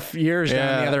 3.5 years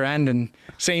down the other end, and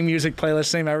same music playlist,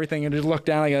 same everything, and just look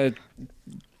down. I got a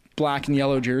black and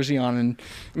yellow jersey on, and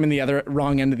I'm in the other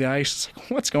wrong end of the ice. It's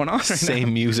like, what's going on right Same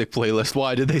now? music playlist.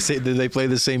 Why did they play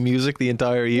the same music the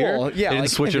entire year? Well, yeah, they didn't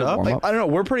switch it up. Like, I don't know.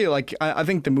 We're pretty like I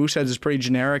think the Mooseheads is pretty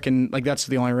generic, and like that's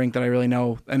the only rink that I really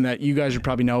know, and that you guys would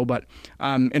probably know. But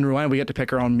in Rouen, we get to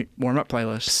pick our own warm up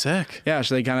playlist. Sick. Yeah,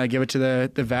 so they kind of give it to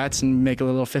the vets and make a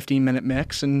little 15-minute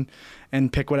mix and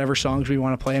pick whatever songs we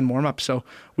want to play in warm up. So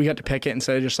we got to pick it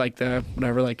instead of just like the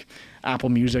whatever like Apple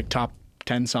Music top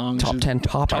 10 songs. Top 10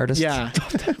 top artists. Yeah.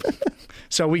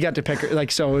 So we got to pick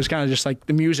so it was kind of just like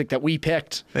the music that we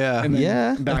picked. Yeah. And then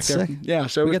Yeah, back that's there. sick. Yeah.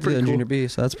 So we it was got to do pretty the cool. junior B,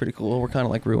 so that's pretty cool. We're kind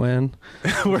of like Rouen.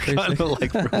 We're kind of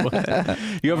like Rouen.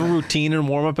 You have a routine in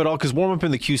warm up at all? Because warm up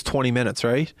in the queue's 20 minutes,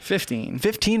 right? 15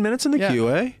 minutes in the queue,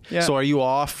 eh? Yeah. So are you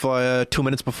off 2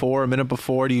 minutes before, a minute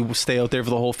before? Do you stay out there for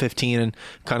the whole 15 and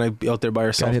kind of be out there by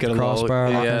yourself? Gotta hit the crossbar.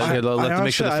 To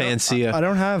make sure the fans see you. I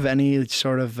don't have any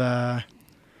sort of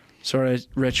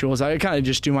rituals. I kind of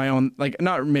just do my own, like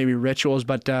not maybe rituals,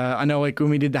 but I know like when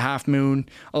we did the half moon,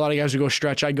 a lot of guys would go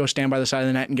stretch. I'd go stand by the side of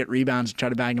the net and get rebounds and try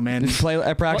to bang them in. Play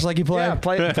at practice like you play. Yeah,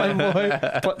 play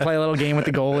a little game with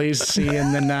the goalies. See,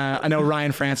 and then I know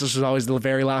Ryan Francis was always the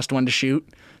very last one to shoot,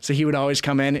 so he would always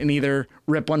come in and either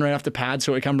rip one right off the pad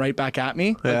so it would come right back at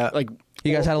me. Like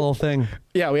you guys had a little thing.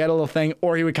 Yeah, we had a little thing,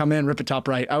 or he would come in and rip it top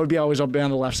right. I would be always up on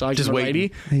the left side, just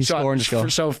waiting. He's scoring, just go.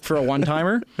 So for a one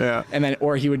timer, and then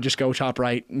or he would just go top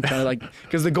right and kind of like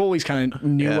because the goalies kind of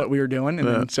knew what we were doing, and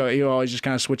then, so he would always just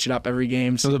kind of switch it up every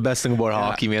game. So the best thing about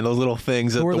hockey, man, those little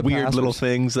things, the weird passers? little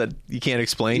things that you can't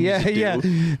explain. Yeah.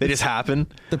 They just happen.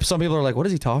 Some people are like, "What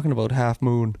is he talking about? Half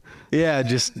moon?" Yeah,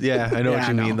 I know what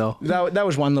you mean though. That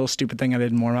was one little stupid thing I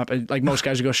did in warm up. Like most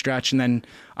guys would go stretch, and then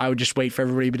I would just wait for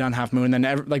everybody to be done half moon. And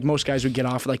then like most guys would get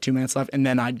off with like 2 minutes left, and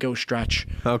then I'd go stretch.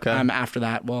 Okay. After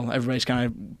that, well, everybody's kind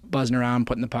of buzzing around,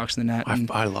 putting the pucks in the net.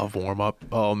 I love warm up.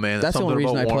 Oh man, that's the only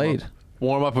reason I played.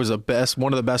 Warm up was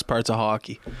one of the best parts of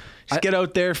hockey. Just get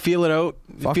out there, feel it out,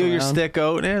 feel your stick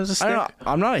out. Yeah, it was a stick.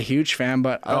 I'm not a huge fan,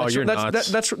 but you're nuts.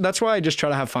 That's why I just try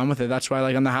to have fun with it. That's why,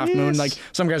 like on the half moon, like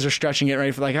some guys are stretching it ready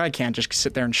for like I can't just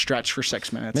sit there and stretch for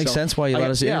 6 minutes. Makes sense why you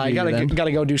let us. Yeah, I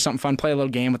gotta go do something fun, play a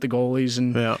little game with the goalies,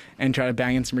 and try to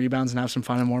bang in some rebounds and have some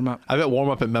fun and warm up. I bet warm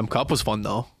up at Mem Cup was fun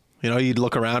though. You'd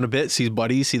look around a bit, see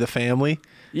buddies, see the family.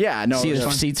 Yeah, no, see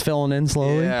the seats filling in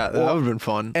slowly. Yeah, that would have been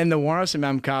fun. And the warm-ups at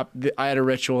Mem Cup, I had a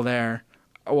ritual there.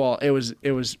 Well, it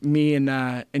was me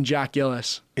and Jack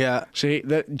Gillis. Yeah. See,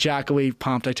 Jack will be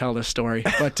pumped I tell this story.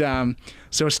 But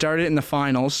so it started in the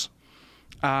finals.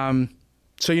 So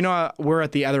we're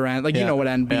at the other end. Like you know what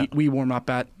end we warm up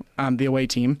at the away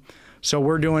team. So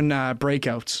we're doing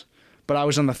breakouts. But I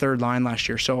was on the third line last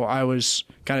year, so I was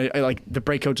kind of like the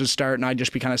breakouts would start, and I'd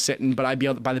just be kind of sitting, but I'd be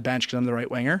out by the bench because I'm the right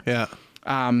winger. Yeah.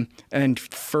 And then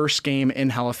first game in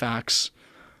Halifax,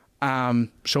 so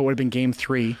it would have been game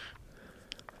 3.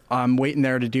 I'm waiting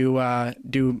there to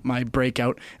do my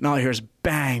breakout, and all I hear is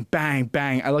bang, bang,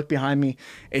 bang. I look behind me.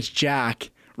 It's Jack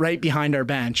right behind our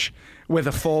bench with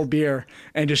a full beer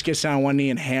and just gets down on one knee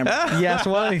and hammers. Yes,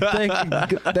 well,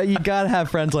 that you gotta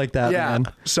have friends like that, Yeah. man.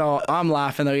 So I'm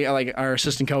laughing. Like our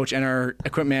assistant coach and our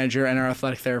equipment manager and our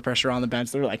athletic therapist are on the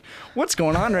bench. They're like, "What's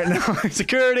going on right now?"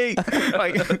 Security.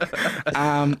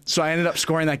 So I ended up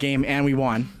scoring that game and we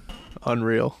won.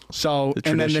 Unreal. So The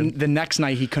and then tradition. the next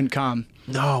night he couldn't come.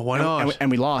 No, why not?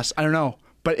 And we lost. I don't know,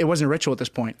 but it wasn't a ritual at this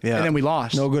point. Yeah. And then we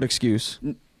lost. No good excuse.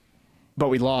 But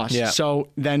we lost. Yeah. So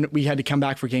then we had to come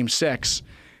back for game 6.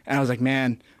 And I was like,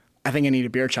 man, I think I need a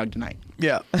beer chug tonight.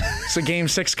 Yeah. So game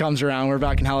 6 comes around. We're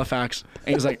back in Halifax. And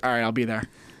he was like, all right, I'll be there.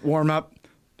 Warm up,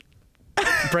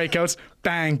 breakouts,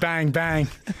 bang, bang, bang.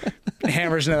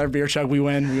 Hammers another beer chug. We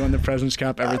win. We won the President's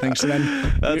Cup, everything. So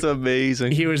then That's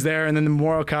amazing. he was there. And then the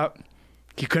Memorial Cup,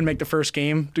 he couldn't make the first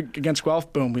game against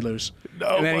Guelph. Boom, we lose.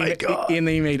 Oh, and then my God. And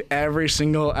then he made every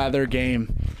single other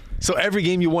game. So every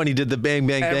game you won, he did the bang,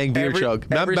 bang, bang beer chug.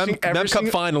 Mem Cup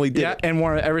finally did yeah, it. and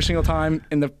won it every single time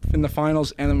in the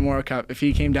finals and the Memorial Cup. If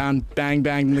he came down, bang,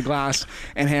 banged in the glass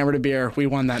and hammered a beer, we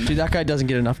won that night. Dude, that guy doesn't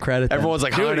get enough credit. then. Everyone's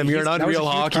like, Dude, Hinam, you're an that was a unreal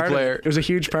huge hockey part of player. It was a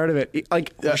huge part of it.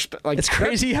 Like It's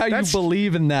crazy how you that's-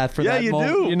 believe in that for Yeah, that you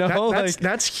moment. do. You know,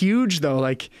 that's huge though.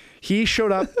 Like he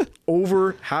showed up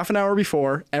over half an hour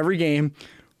before every game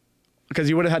because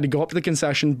he would have had to go up to the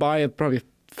concession, buy probably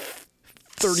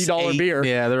 $30 beer.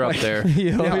 Yeah, they're up there.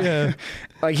 yeah.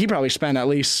 Like he probably spent at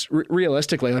least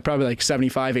realistically probably like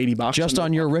 $75-$80 Just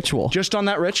on your ritual. just on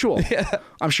that ritual. Yeah.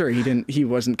 I'm sure he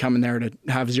wasn't coming there to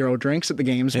have 0 drinks at the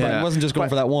games. Yeah. But He wasn't just going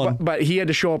for that one. But he had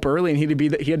to show up early and he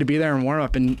had to be there and warm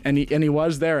up and he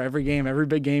was there every game, every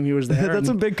big game he was there. That's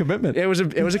a and big commitment. it was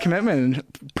a commitment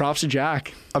and props to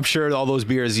Jack. I'm sure all those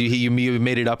beers, you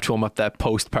made it up to him at that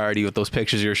post party with those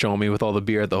pictures you were showing me with all the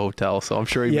beer at the hotel. So I'm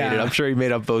sure he made it. I'm sure he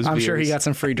made up those I'm beers. sure he got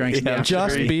some free drinks. Yeah, at the Just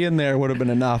after party. being there would have been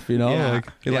enough, you know? Yeah, Like,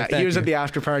 you like that he was at gear. the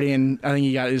after party and I think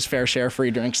he got his fair share of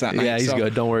free drinks that night. Yeah, he's so,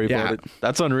 good. Don't worry about yeah. it.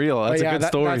 That's unreal. That's But a good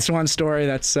story. That's one story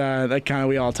that kind of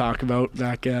we all talk about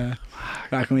back when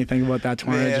we think about that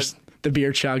tournament. Man. Just the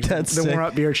beer chugs, That's the sick. warm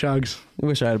up beer chugs. I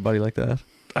wish I had a buddy like that.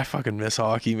 I fucking miss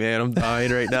hockey, man. I'm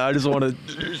dying right now. I just want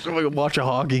to watch a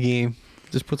hockey game.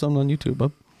 Just put something on YouTube,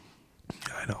 bub.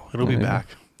 I know. It'll be Yeah. back.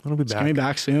 It'll be back. Coming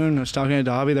back soon. I was talking to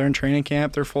Dobby. They're in training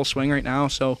camp. They're full swing right now.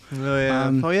 So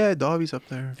Oh yeah. Dobby's up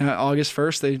there. August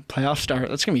 1st, they playoffs start.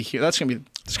 That's gonna be huge. That's gonna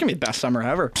be the best summer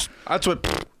ever. That's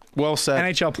what. Well said.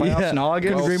 NHL playoffs in August.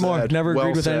 Couldn't agree more. said. Never Well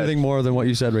agreed with said. anything more than what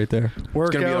you said right there.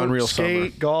 Workout, gonna be an unreal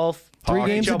skate, summer. golf, 3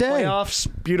 games a NHL day. playoffs,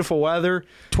 beautiful weather,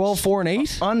 12, 4, and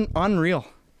 8? unreal.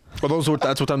 Well,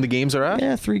 that's what time the games are at.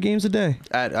 Yeah, 3 games a day.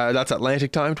 At that's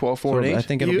Atlantic time, 12, 4, and 8. I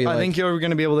think it'll be I like, think you're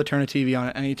going to be able to turn a TV on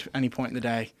at any point in the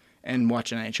day and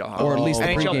watch an NHL hockey. Or at least the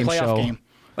NHL pregame playoff show. game.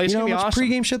 Like, it's you know going how to be much awesome.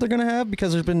 pregame shit they're going to have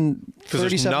because there's been 'Cause there's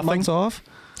 37 nothing? months off?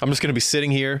 I'm just gonna be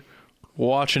sitting here,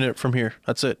 watching it from here.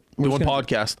 That's it. We're Doing just gonna-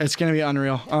 podcast. It's going to be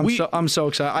unreal. I'm so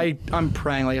excited. I'm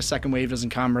praying like a second wave doesn't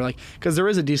come or like because there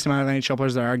is a decent amount of NHL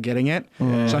players that are getting it. So I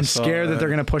I'm saw scared that that. they're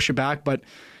going to push it back. But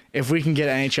if we can get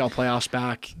NHL playoffs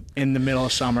back in the middle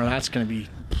of summer, that's going to be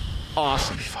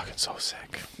awesome. Fucking so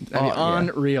sick. That'd be yeah.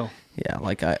 unreal. Yeah,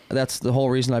 like that's the whole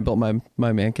reason I built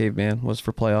my man cave, man, was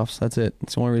for playoffs. That's it.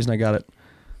 It's the only reason I got it.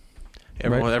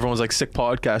 Everyone's like sick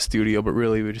podcast studio, but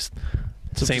really we just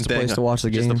It's same just thing. a place to watch the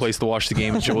Just a games. place to watch the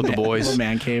game and chill with the boys. Little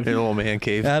man cave. In a little man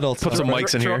cave. Adults. Put some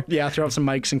mics in here. Yeah, throw up some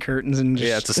mics and curtains and just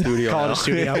Yeah, it's a studio call it now. a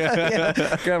studio.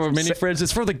 Grab a mini fridge.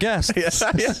 It's for the guests.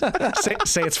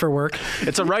 say it's for work.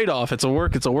 It's a write-off. It's a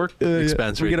work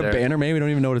expense. We right get a there. banner. Maybe we don't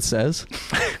even know what it says.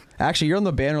 Actually, you're on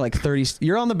the banner like 30.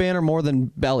 You're on the banner more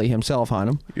than Belly himself,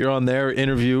 Hinam. You're on there.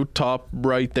 Interview top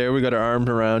right there. We got our arm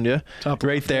around you. Top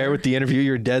right left there with the interview.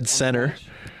 You're dead center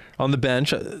on the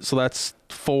bench. So that's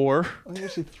 4. I'm gonna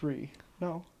say 3.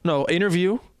 No. No,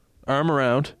 interview, arm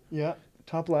around. Yeah.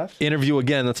 Top left. Interview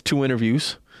again. That's 2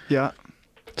 interviews. Yeah.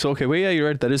 So okay, well yeah, you're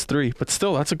right. That is 3, but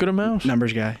still, that's a good amount.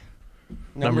 Numbers guy.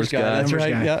 Numbers guy. That's Numbers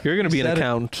right. guy. Yeah. You're gonna be an Said it.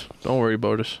 accountant. Don't worry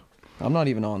about it. I'm not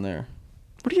even on there.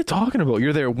 What are you talking about?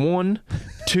 You're there 1,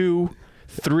 2,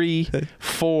 3,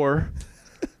 4,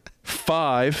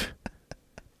 5.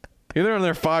 You're there on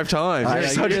there 5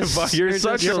 times. You're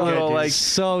such a little like.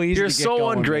 so easy. You're to get so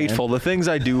going, ungrateful. Man. The things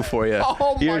I do for you.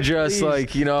 Oh, you're my just please.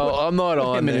 like, I'm not Put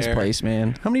on him in his there. place,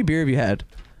 man. How many beer have you had?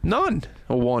 None.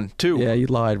 A 1, 2. Yeah, you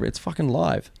lied. It's fucking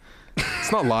live.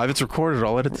 It's not live. It's recorded.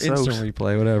 I'll edit this Instant out.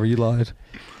 replay, whatever. You lied.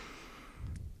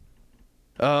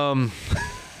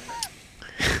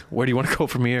 Where do you want to go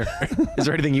from here? Is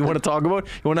there anything you want to talk about?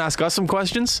 You want to ask us some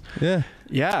questions? Yeah.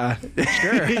 Yeah.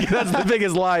 Sure. That's the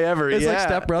biggest lie ever. It's like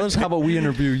Step Brothers. How about we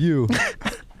interview you?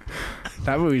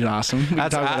 That movie's awesome. We can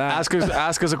talk about that.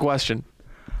 Ask us a question.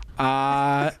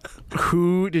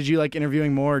 Who did you like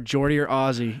interviewing more, Jordy or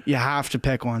Ozzy? You have to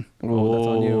pick one. Oh, that's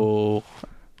on you.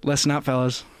 Listen up,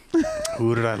 fellas.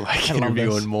 Who did I like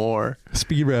interviewing more?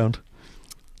 Speed round.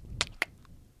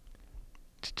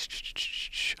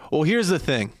 Well, here's the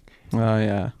thing. Oh,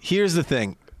 yeah. Here's the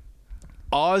thing.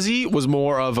 Ozzy was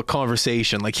more of a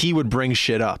conversation. Like, he would bring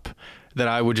shit up that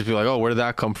I would just be like, oh, where did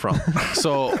that come from?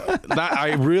 So that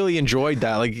I really enjoyed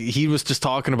that. Like, he was just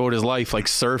talking about his life, like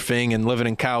surfing and living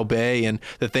in Cow Bay and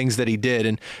the things that he did.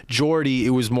 And Jordy,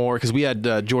 it was more because we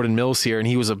had Jordan Mills here, and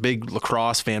he was a big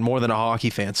lacrosse fan, more than a hockey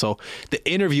fan. So the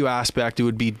interview aspect, it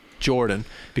would be Jordan,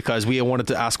 because we wanted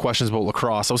to ask questions about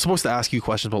lacrosse. I was supposed to ask you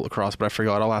questions about lacrosse, but I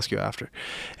forgot. I'll ask you after.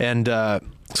 And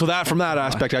so that from that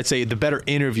aspect, I'd say the better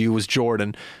interview was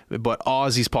Jordan, but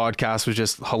Ozzy's podcast was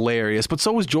just hilarious. But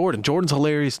so was Jordan. Jordan's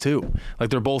hilarious too. Like,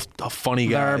 they're both funny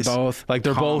guys. They're both like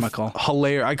they're comical. both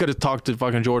hilarious. I could have talked to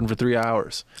fucking Jordan for 3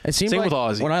 hours. It seemed Same like with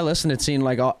Ozzy. when I listened, it seemed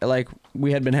like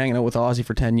we had been hanging out with Ozzy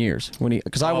for 10 years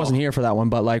because I wasn't here for that one.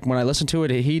 But like when I listened to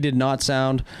it, he did not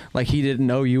sound like he didn't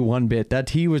know you one bit. That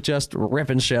he was just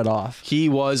ripping shit off. He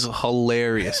was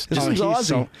hilarious. This was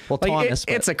Ozzy. Well, like, Thomas,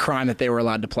 it's a crime that they were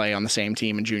allowed to play on the same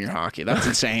team in junior hockey. That's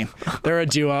insane. They're a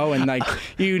duo, and like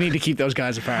you need to keep those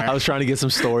guys apart. I was trying to get some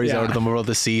stories Yeah. out of them about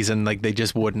the season. Like, they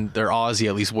just wouldn't. Their Ozzy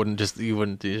at least wouldn't just. You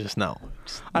just know.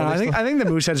 I think the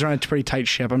Mooseheads run a pretty tight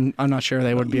ship. I'm not sure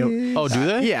they would be. Oh, do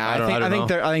they? Yeah,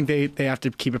 I think they have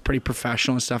to keep it pretty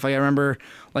professional and stuff. Like, I remember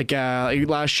like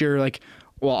last year, like,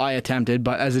 well, I attempted,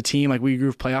 but as a team, like, we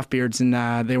grew playoff beards, and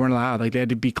they weren't allowed. Like, they had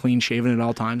to be clean shaven at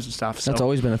all times and stuff. So. That's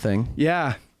always been a thing.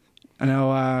 Yeah, I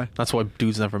know. That's why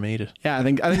dudes never made it. Yeah, I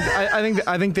think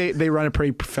they run a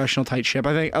pretty professional, tight ship.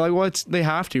 I think they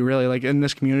have to really, like, in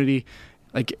this community.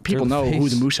 Like, people know who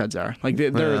the Mooseheads are. Like,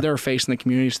 they're a face in the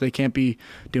community, so they can't be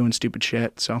doing stupid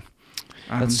shit. So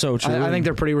that's so true. I think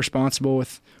they're pretty responsible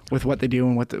with what they do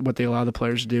and what they allow the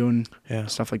players to do and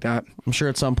stuff like that. I'm sure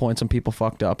at some point some people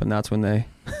fucked up, and that's when they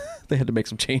had to make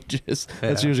some changes. Yeah.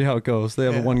 That's usually how it goes. They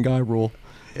have a one guy rule.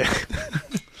 Yeah.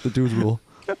 The dude's rule.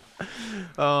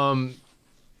 Yeah,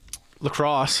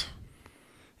 Lacrosse.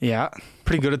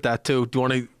 Pretty good at that too. Do you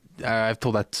want to? I've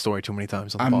told that story too many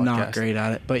times on the podcast. I'm not great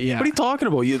at it, but yeah. What are you talking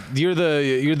about? You're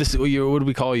what do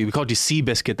we call you? We called you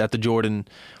Seabiscuit at the Jordan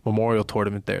Memorial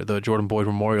Tournament there, the Jordan Boyd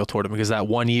Memorial Tournament, because that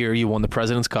one year you won the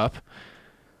President's Cup,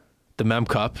 the Mem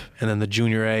Cup, and then the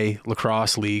Junior A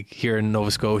Lacrosse League here in Nova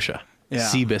Scotia. Yeah.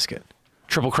 Seabiscuit.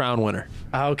 Triple Crown winner.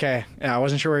 Okay. Yeah, I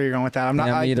wasn't sure where you're going with that. I'm not.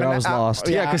 Yeah, me either. I was lost.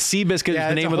 Yeah, because Seabiscuit is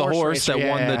the name of the horse that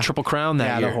won the Triple Crown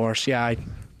that year. Yeah, the horse. Yeah,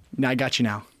 I got you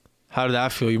now. How did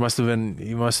that feel? You must have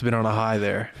been on a high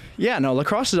there. Yeah, no,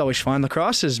 lacrosse is always fun.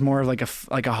 Lacrosse is more of like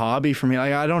a hobby for me.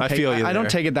 Like, I don't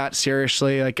take it that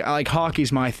seriously. Like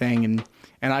hockey's my thing,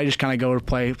 and I just kind of go to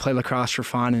play lacrosse for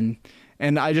fun,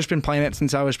 and I just been playing it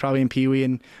since I was probably in Pee Wee,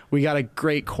 and we got a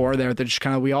great core there that just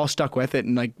kind of we all stuck with it,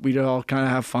 and like we all kind of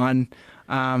have fun.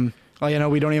 Well,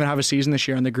 we don't even have a season this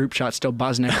year, and the group chat's still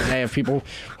buzzing every day of people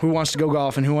who wants to go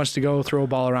golf and who wants to go throw a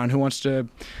ball around, who wants to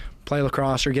play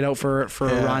lacrosse or get out for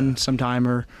a run sometime.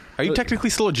 Or are you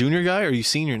technically still a junior guy, or are you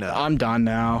senior now? I'm done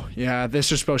now. Yeah,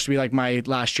 this is supposed to be like my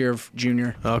last year of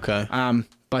junior. Okay. So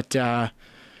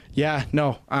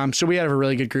we have a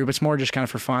really good group. It's more just kind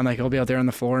of for fun. Like, I'll be out there on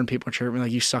the floor and people are chirping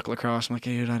like, "You suck lacrosse." I'm like,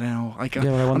 "Hey, dude, I don't know." Like,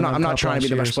 I'm not trying to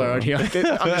be the best player out here. I'm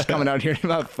just coming out here to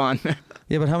have fun.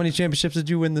 Yeah, but how many championships did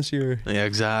you win this year? Yeah,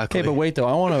 exactly. Okay, but wait though.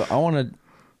 I want to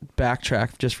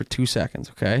backtrack just for 2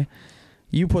 seconds. Okay,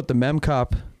 you put the Mem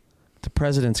Cup, the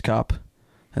President's Cup,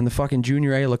 and the fucking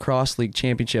Junior A Lacrosse League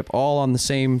Championship all on the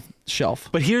same shelf.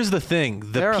 But here's the thing: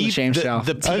 they're on the same shelf.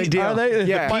 Are they?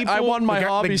 Yeah, I won my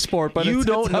hobby sport, but you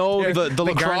don't know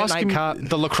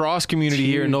the lacrosse community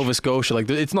here in Nova Scotia. Like,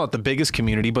 it's not the biggest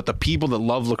community, but the people that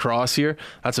love lacrosse here,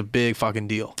 that's a big fucking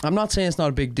deal. I'm not saying it's not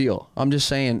a big deal. I'm just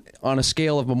saying on a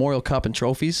scale of Memorial Cup and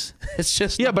trophies, it's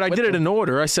just but I did it in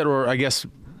order. I said, or I guess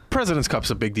President's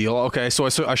Cup's a big deal. Okay, so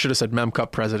I should have said Mem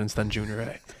Cup Presidents then Junior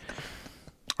A.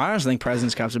 I honestly think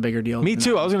President's Cup's a bigger deal. Me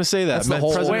too. I was going to say that. That's the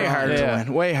whole way harder to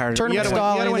win. Way harder. Tournament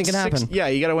style, anything can happen.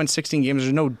 You got to win 16 games.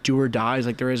 There's no do or dies.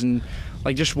 Like, there isn't,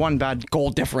 like, just one bad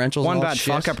goal differentials, one bad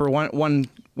fuck up, or one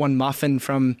muffin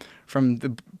from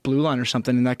the blue line or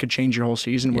something, and that could change your whole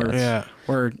season.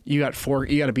 Where you got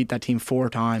to beat that team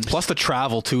 4 times. Plus the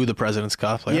travel to the President's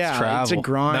Cup. Like, it's a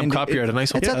grind. Mem Cup here at a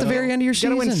nice hotel. It's at the very end of your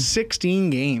season. You got to win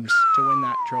 16 games to win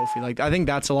that trophy. Like, I think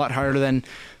that's a lot harder than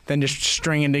just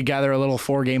stringing together a little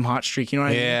 4-game hot streak. You know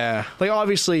what I mean? Yeah. Like,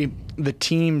 obviously, the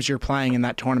teams you're playing in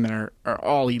that tournament are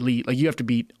all elite. Like, you have to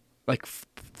beat like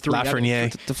three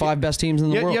Lafreniere. The 5 best teams in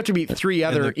the world. You have to beat 3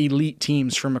 other elite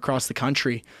teams from across the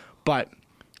country, but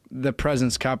the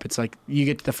President's Cup, it's like you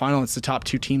get to the final, it's the top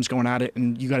 2 teams going at it,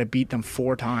 and you got to beat them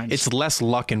 4 times. It's less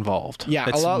luck involved. Yeah,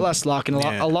 a lot less luck and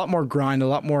a lot more grind, a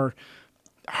lot more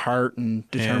heart and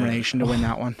determination to win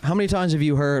that one. How many times have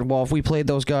you heard, well, if we played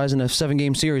those guys in a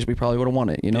 7-game series, we probably would have won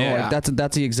it? You know, Yeah. like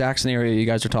that's the exact scenario you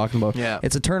guys are talking about. Yeah.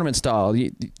 It's a tournament style.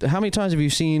 How many times have you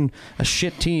seen a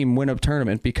shit team win a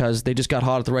tournament because they just got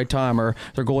hot at the right time, or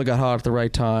their goalie got hot at the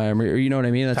right time, or you know what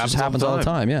I mean? That just happens all the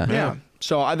time. Yeah.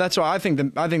 So that's why I think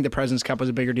the President's Cup was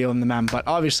a bigger deal than the MEM, but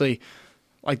obviously,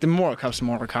 like the Memorial Cup's the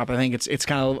Memorial Cup. I think it's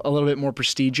kind of a little bit more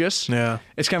prestigious. Yeah.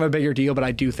 It's kind of a bigger deal, but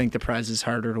I do think the Prez is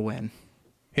harder to win.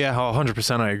 Yeah,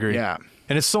 100% I agree. Yeah.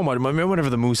 And it's so much. I mean, whenever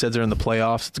the Mooseheads are in the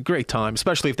playoffs, it's a great time,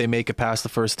 especially if they make it past the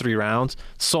first 3 rounds.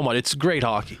 So much. It's great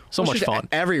hockey. So much fun.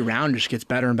 Every round just gets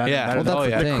better and better Yeah. and better. Well,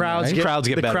 that's the the thing, crowds right?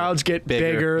 get better. The crowds get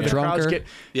bigger. Yeah. The crowds Drunker.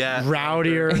 get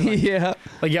rowdier. Yeah.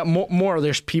 Like, more.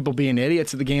 There's people being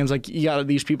idiots at the games. Like, you got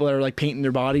these people that are like painting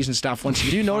their bodies and stuff. Once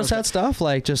Do you notice that stuff?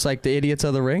 Like, just like the idiots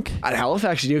of the rink? At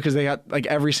Halifax, you do, because they got like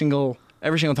every single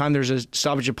time there's a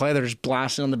stoppage of play, they're just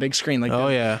blasting on the big screen. Like,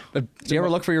 Do you ever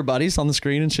look for your buddies on the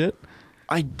screen and shit?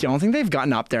 I don't think they've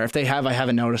gotten up there. If they have, I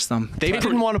haven't noticed them. They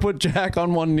didn't want to put Jack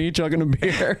on one knee chugging a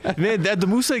beer. Man, at the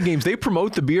Moosehead games, they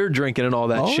promote the beer drinking and all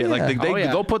that shit. Yeah. Like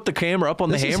they'll put the camera up on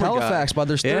This the is hammer Halifax, but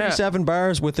there's 37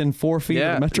 bars within 4 feet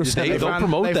of the Metro Center. They'll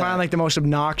promote they that. find like the most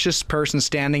obnoxious person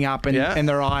standing up in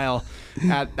their aisle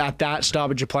at that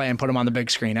stoppage of play and put them on the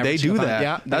big screen. They do that.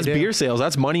 Yeah, that's beer sales.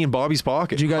 That's money in Bobby's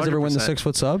pocket. Did you guys ever win the 100%.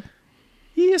 6-foot sub?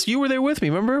 Yes, you were there with me.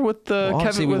 Remember with Well,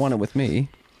 obviously, Kevin? we won it with me.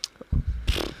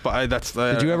 But that's.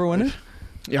 Did you ever win it?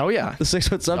 Oh yeah. The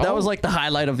 6-foot sub? That Oh. was like the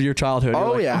highlight of your childhood. You're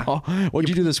Oh, like, yeah. What'd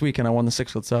you do this weekend? I won the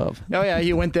 6-foot sub. Oh yeah,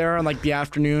 you went there on like the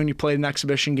afternoon. You played an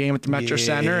exhibition game at the Metro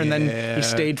Center, and then you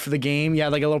stayed for the game. You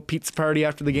had like a little pizza party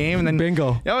after the game, and then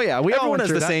Bingo. Oh yeah, we all Everyone went has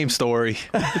through the that. same story.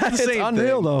 It's the same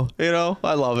unreal, thing. though. You know,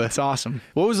 I love it. It's awesome.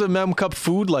 What was the Mem Cup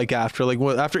food like after? Like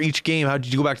after each game, how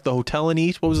did you go back to the hotel and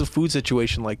eat? What was the food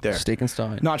situation like there? Steak and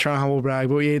Stein. Not trying to humble brag,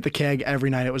 but we ate the keg every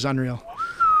night. It was unreal.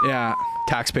 Yeah.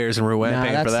 Taxpayers in Rouen Nah,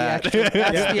 paying that's for that.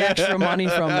 that's the extra money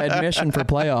from admission for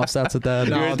playoffs. That's what that is.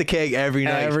 You're at the keg every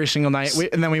night. Every single night.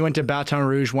 And then we went to Baton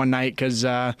Rouge one night because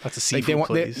That's a seafood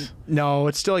place. No,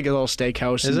 it's still like a little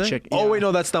steakhouse. Is and it? chicken. Oh Yeah. wait,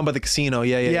 no, that's down by the casino.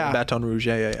 Yeah. Baton Rouge.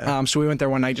 Yeah. So we went there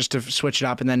one night just to switch it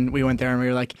up, and then we went there and we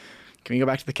were like, "Can we go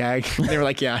back to the keg?" They were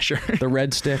like, "Yeah, sure." The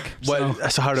red stick. So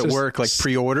how did it work? Like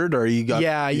pre-ordered, or you got?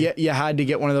 Yeah, you had to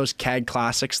get one of those keg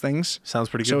classics things. Sounds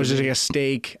pretty good. So it was to just me. like a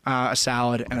steak, a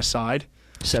salad, and a side.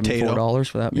 $74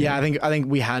 for that. Yeah, I think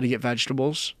we had to get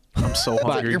vegetables. I'm so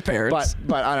hungry. your parents.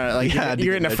 But I don't know. Like Yeah,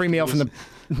 you're getting a free meal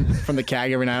from the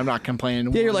keg every night. I'm not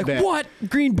complaining. Yeah, you're one like, bit. what?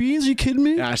 Green beans? Are you kidding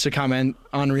me? Yeah, so come in,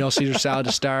 unreal Caesar salad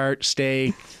to start,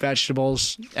 steak,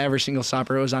 vegetables, every single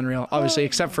supper. It was unreal. Obviously,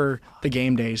 except for the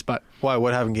game days. But Why?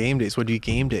 What having game days? What do you eat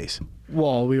game days?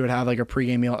 well, we would have like a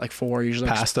pregame meal at like 4, usually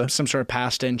like Pasta? some sort of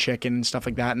pasta and chicken and stuff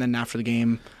like that. And then after the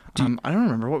game, I don't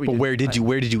remember what we But did.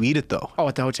 where did you eat it though? Oh,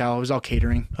 at the hotel. It was all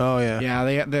catering. Oh yeah.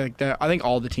 Yeah, they I think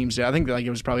all the teams did. I think like it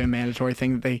was probably a mandatory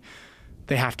thing that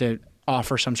they have to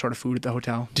offer some sort of food at the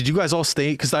hotel. Did you guys all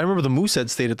stay? Because I remember the Moosehead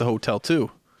stayed at the hotel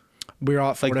too. We were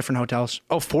all at 4 different hotels.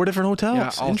 Oh, 4 different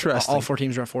hotels. Yeah, Interesting. All 4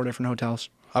 teams were at 4 different hotels.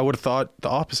 I would have thought the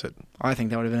opposite. I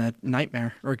think that would have been a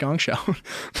nightmare or a gong show.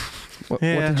 What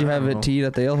did you I have don't to eat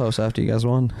at the ale house after you guys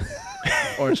won?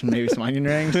 Or maybe some onion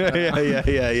rings.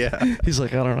 Yeah. He's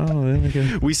like, I don't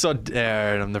know. We saw.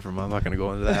 Never mind. I'm not going to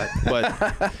go into that. But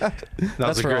that That's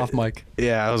was a for great, off mic.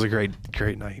 Yeah, that was a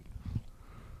great night.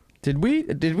 Did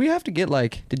we have to get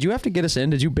did you have to get us in?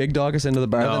 Did you big dog us into the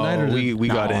bar that night? Or No, did- we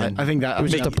got in. I think that It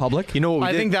was just a public? You know what we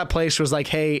I did? think that place was like,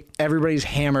 hey, everybody's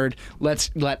hammered.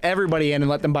 Let's let everybody in and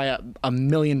let them buy a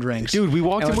million drinks. Dude, we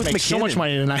walked And in let's with make so much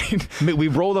McKinnon. money tonight. We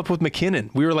rolled up with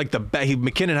McKinnon. We were like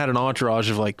McKinnon had an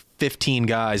entourage of like 15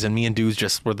 guys, and me and Dudes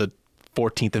just were the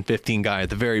 14th and 15th guy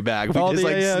at the very back. We Oh, just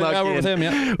yeah, snuck I in. were with him,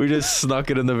 yeah. We just snuck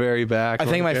it in the very back. I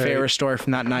think my Okay. favorite story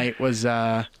from that night was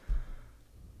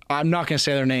I'm not going to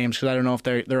say their names because I don't know if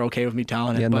they're okay with me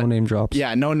telling it. Yeah, but no name drops.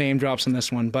 Yeah, no name drops on this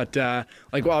one. But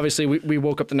obviously we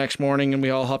woke up the next morning and we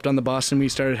all hopped on the bus and we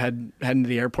started heading to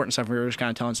the airport and stuff. We were just kind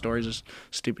of telling stories of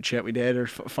stupid shit we did or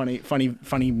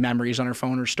funny memories on our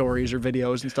phone or stories or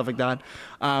videos and stuff like that.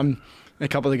 A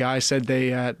couple of the guys said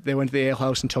they went to the ale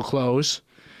house until close.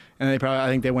 And I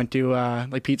think they went to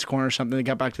like Pete's Corner or something. They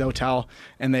got back to the hotel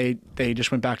and they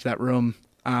just went back to that room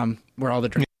where all the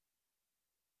drinks.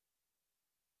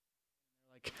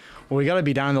 Like, well, we got to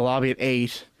be down in the lobby at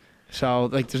 8. So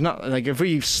like, there's not like if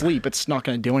we sleep, it's not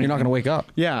going to do anything. You're not going to wake up.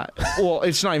 Yeah. Well,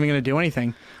 it's not even going to do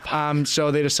anything.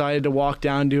 So they decided to walk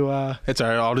down to. It's all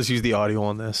right. I'll just use the audio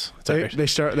on this. It's all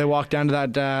right. They walked down to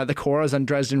that the Cora's on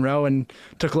Dresden Row and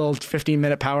took a little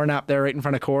 15-minute power nap there right in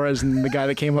front of Cora's, and the guy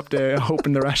that came up to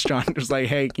open the restaurant was like,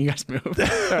 "Hey, can you guys move?"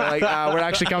 They're like, "We're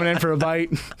actually coming in for a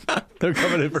bite." They're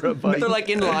coming in for a bite. They're like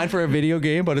in line for a video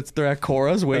game, but they're at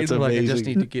Cora's waiting. That's Like, I just amazing.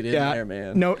 need to get in there,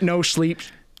 man. No sleep.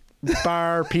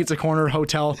 Bar, pizza corner,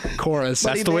 hotel, Cora's.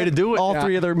 That's the way to do it. All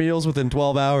 3 of their meals within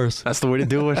 12 hours. That's the way to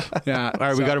do it. Yeah. All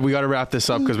right, we got to wrap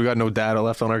this up because we got no data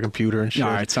left on our computer and shit.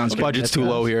 All right, sounds good. Budget's too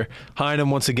low here.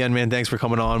 Hinam, once again, man, thanks for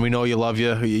coming on. We know you love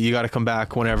you. You got to come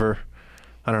back whenever.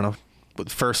 I don't know. But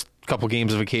the first couple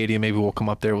games of Acadia, maybe we'll come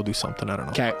up there. We'll do something. I don't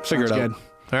know. Okay, Figure it out. good.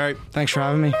 All right. Thanks for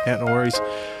having me. Yeah, no worries.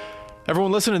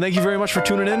 Everyone listening, thank you very much for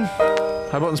tuning in.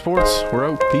 High Button Sports. We're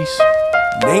out. Peace.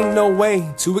 Ain't no way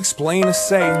to explain or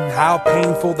say how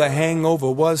painful the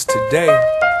hangover was today.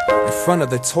 In front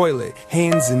of the toilet,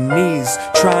 hands and knees,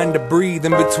 trying to breathe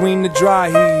in between the dry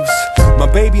heaves.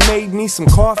 My baby made me some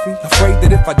coffee, afraid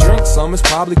that if I drink some, it's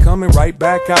probably coming right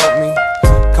back out me.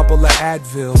 Couple of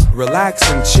Advil, relax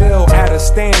and chill, at a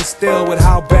standstill with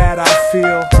how bad I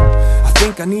feel. I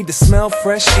think I need to smell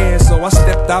fresh air, so I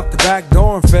stepped out the back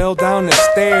door and fell down the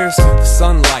stairs. The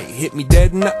sunlight hit me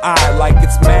dead in the eye, like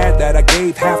it's mad that I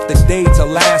gave half the day to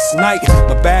last night.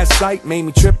 My bad sight made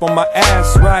me trip on my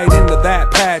ass right into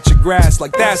that patch of grass,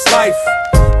 like that's life.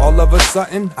 All of a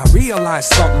sudden, I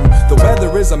realized something. The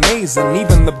weather is amazing,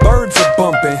 even the birds are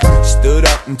bumping. Stood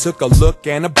up and took a look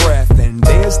and a breath, and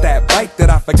there's that bike that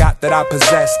I forgot that I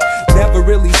possessed. Never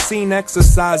really seen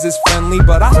exercise as friendly,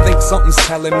 but I think something's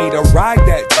telling me to ride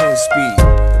that 10-speed.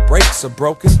 The brakes are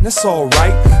broken, that's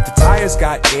alright. The tires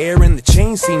got air and the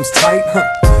chain seems tight.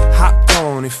 Hopped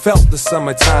on, it felt the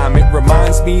summertime. It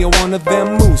reminds me of one of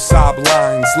them Moosab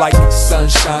lines, like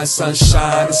sunshine,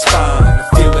 sunshine is fine. I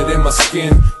feel it in my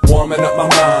skin, warming up my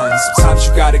mind. Sometimes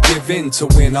you gotta give in to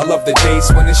win. I love the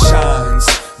days when it shines.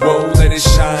 Whoa, let it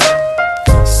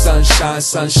shine. Sunshine,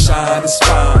 sunshine is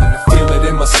fine. I feel it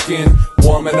in my skin,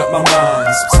 warming up my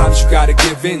mind. Sometimes you gotta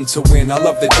give in to win. I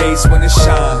love the days when it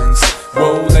shines.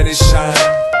 Whoa, let it shine.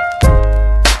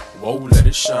 Whoa, let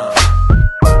it shine.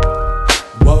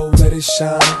 Whoa, let it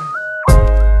shine.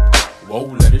 Whoa,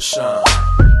 let it shine.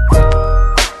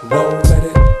 Whoa, let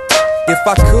it. If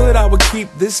I could, I would keep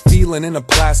this feeling in a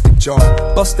plastic jar.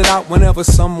 Bust it out whenever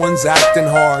someone's acting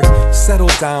hard. Settle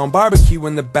down, barbecue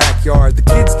in the backyard. The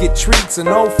kids get treats and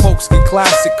old folks get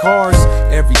classic cars.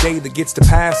 Every day that gets to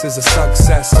pass is a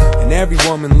success, and every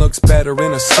woman looks better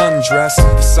in a sundress.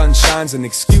 The sunshine's an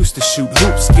excuse to shoot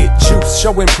hoops, get juice,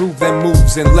 show improve them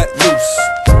moves and let loose.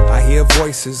 I hear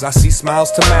voices, I see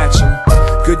smiles to match them.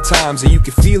 Good times, and you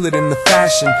can feel it in the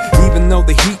fashion. Even though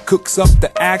the heat cooks up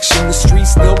the action, the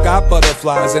streets still got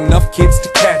butterflies, enough kids to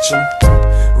catch them.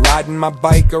 Riding my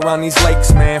bike around these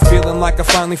lakes, man, feeling like I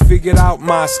finally figured out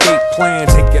my escape plan.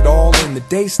 Take it all in, the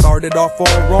day started off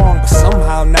all wrong, but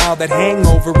somehow now that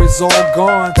hangover is all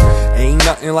gone. Ain't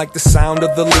nothing like the sound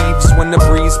of the leaves when the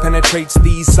breeze penetrates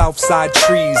these southside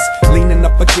trees. Leaning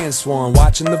up against one,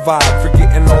 watching the vibe,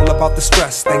 forgetting all about the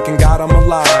stress, thanking God I'm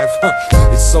alive.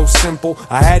 It's so simple,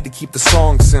 I had to keep the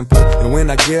song simple. And when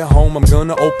I get home, I'm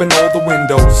gonna open all the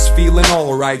windows, feeling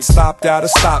alright. Stopped at a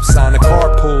stop sign, a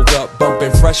car pulled up,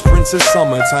 bumping Fresh Prince of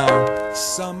Summertime.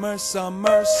 Summer,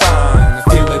 summer sign. I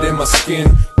feel it in my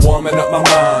skin, warming up my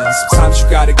mind. Sometimes you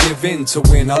gotta give in to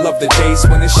win. I love the days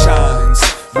when it shines.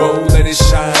 Whoa, let it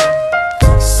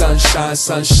shine. Sunshine,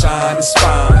 sunshine is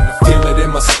fine. I feel it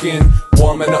in my skin,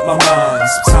 warming up my mind.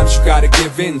 Sometimes you gotta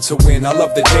give in to win. I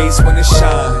love the days when it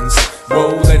shines.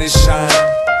 Whoa, let it shine.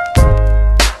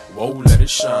 Whoa, let it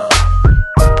shine.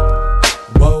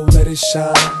 Whoa, let it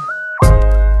shine.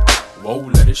 Whoa,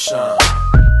 let it shine.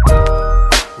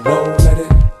 Whoa.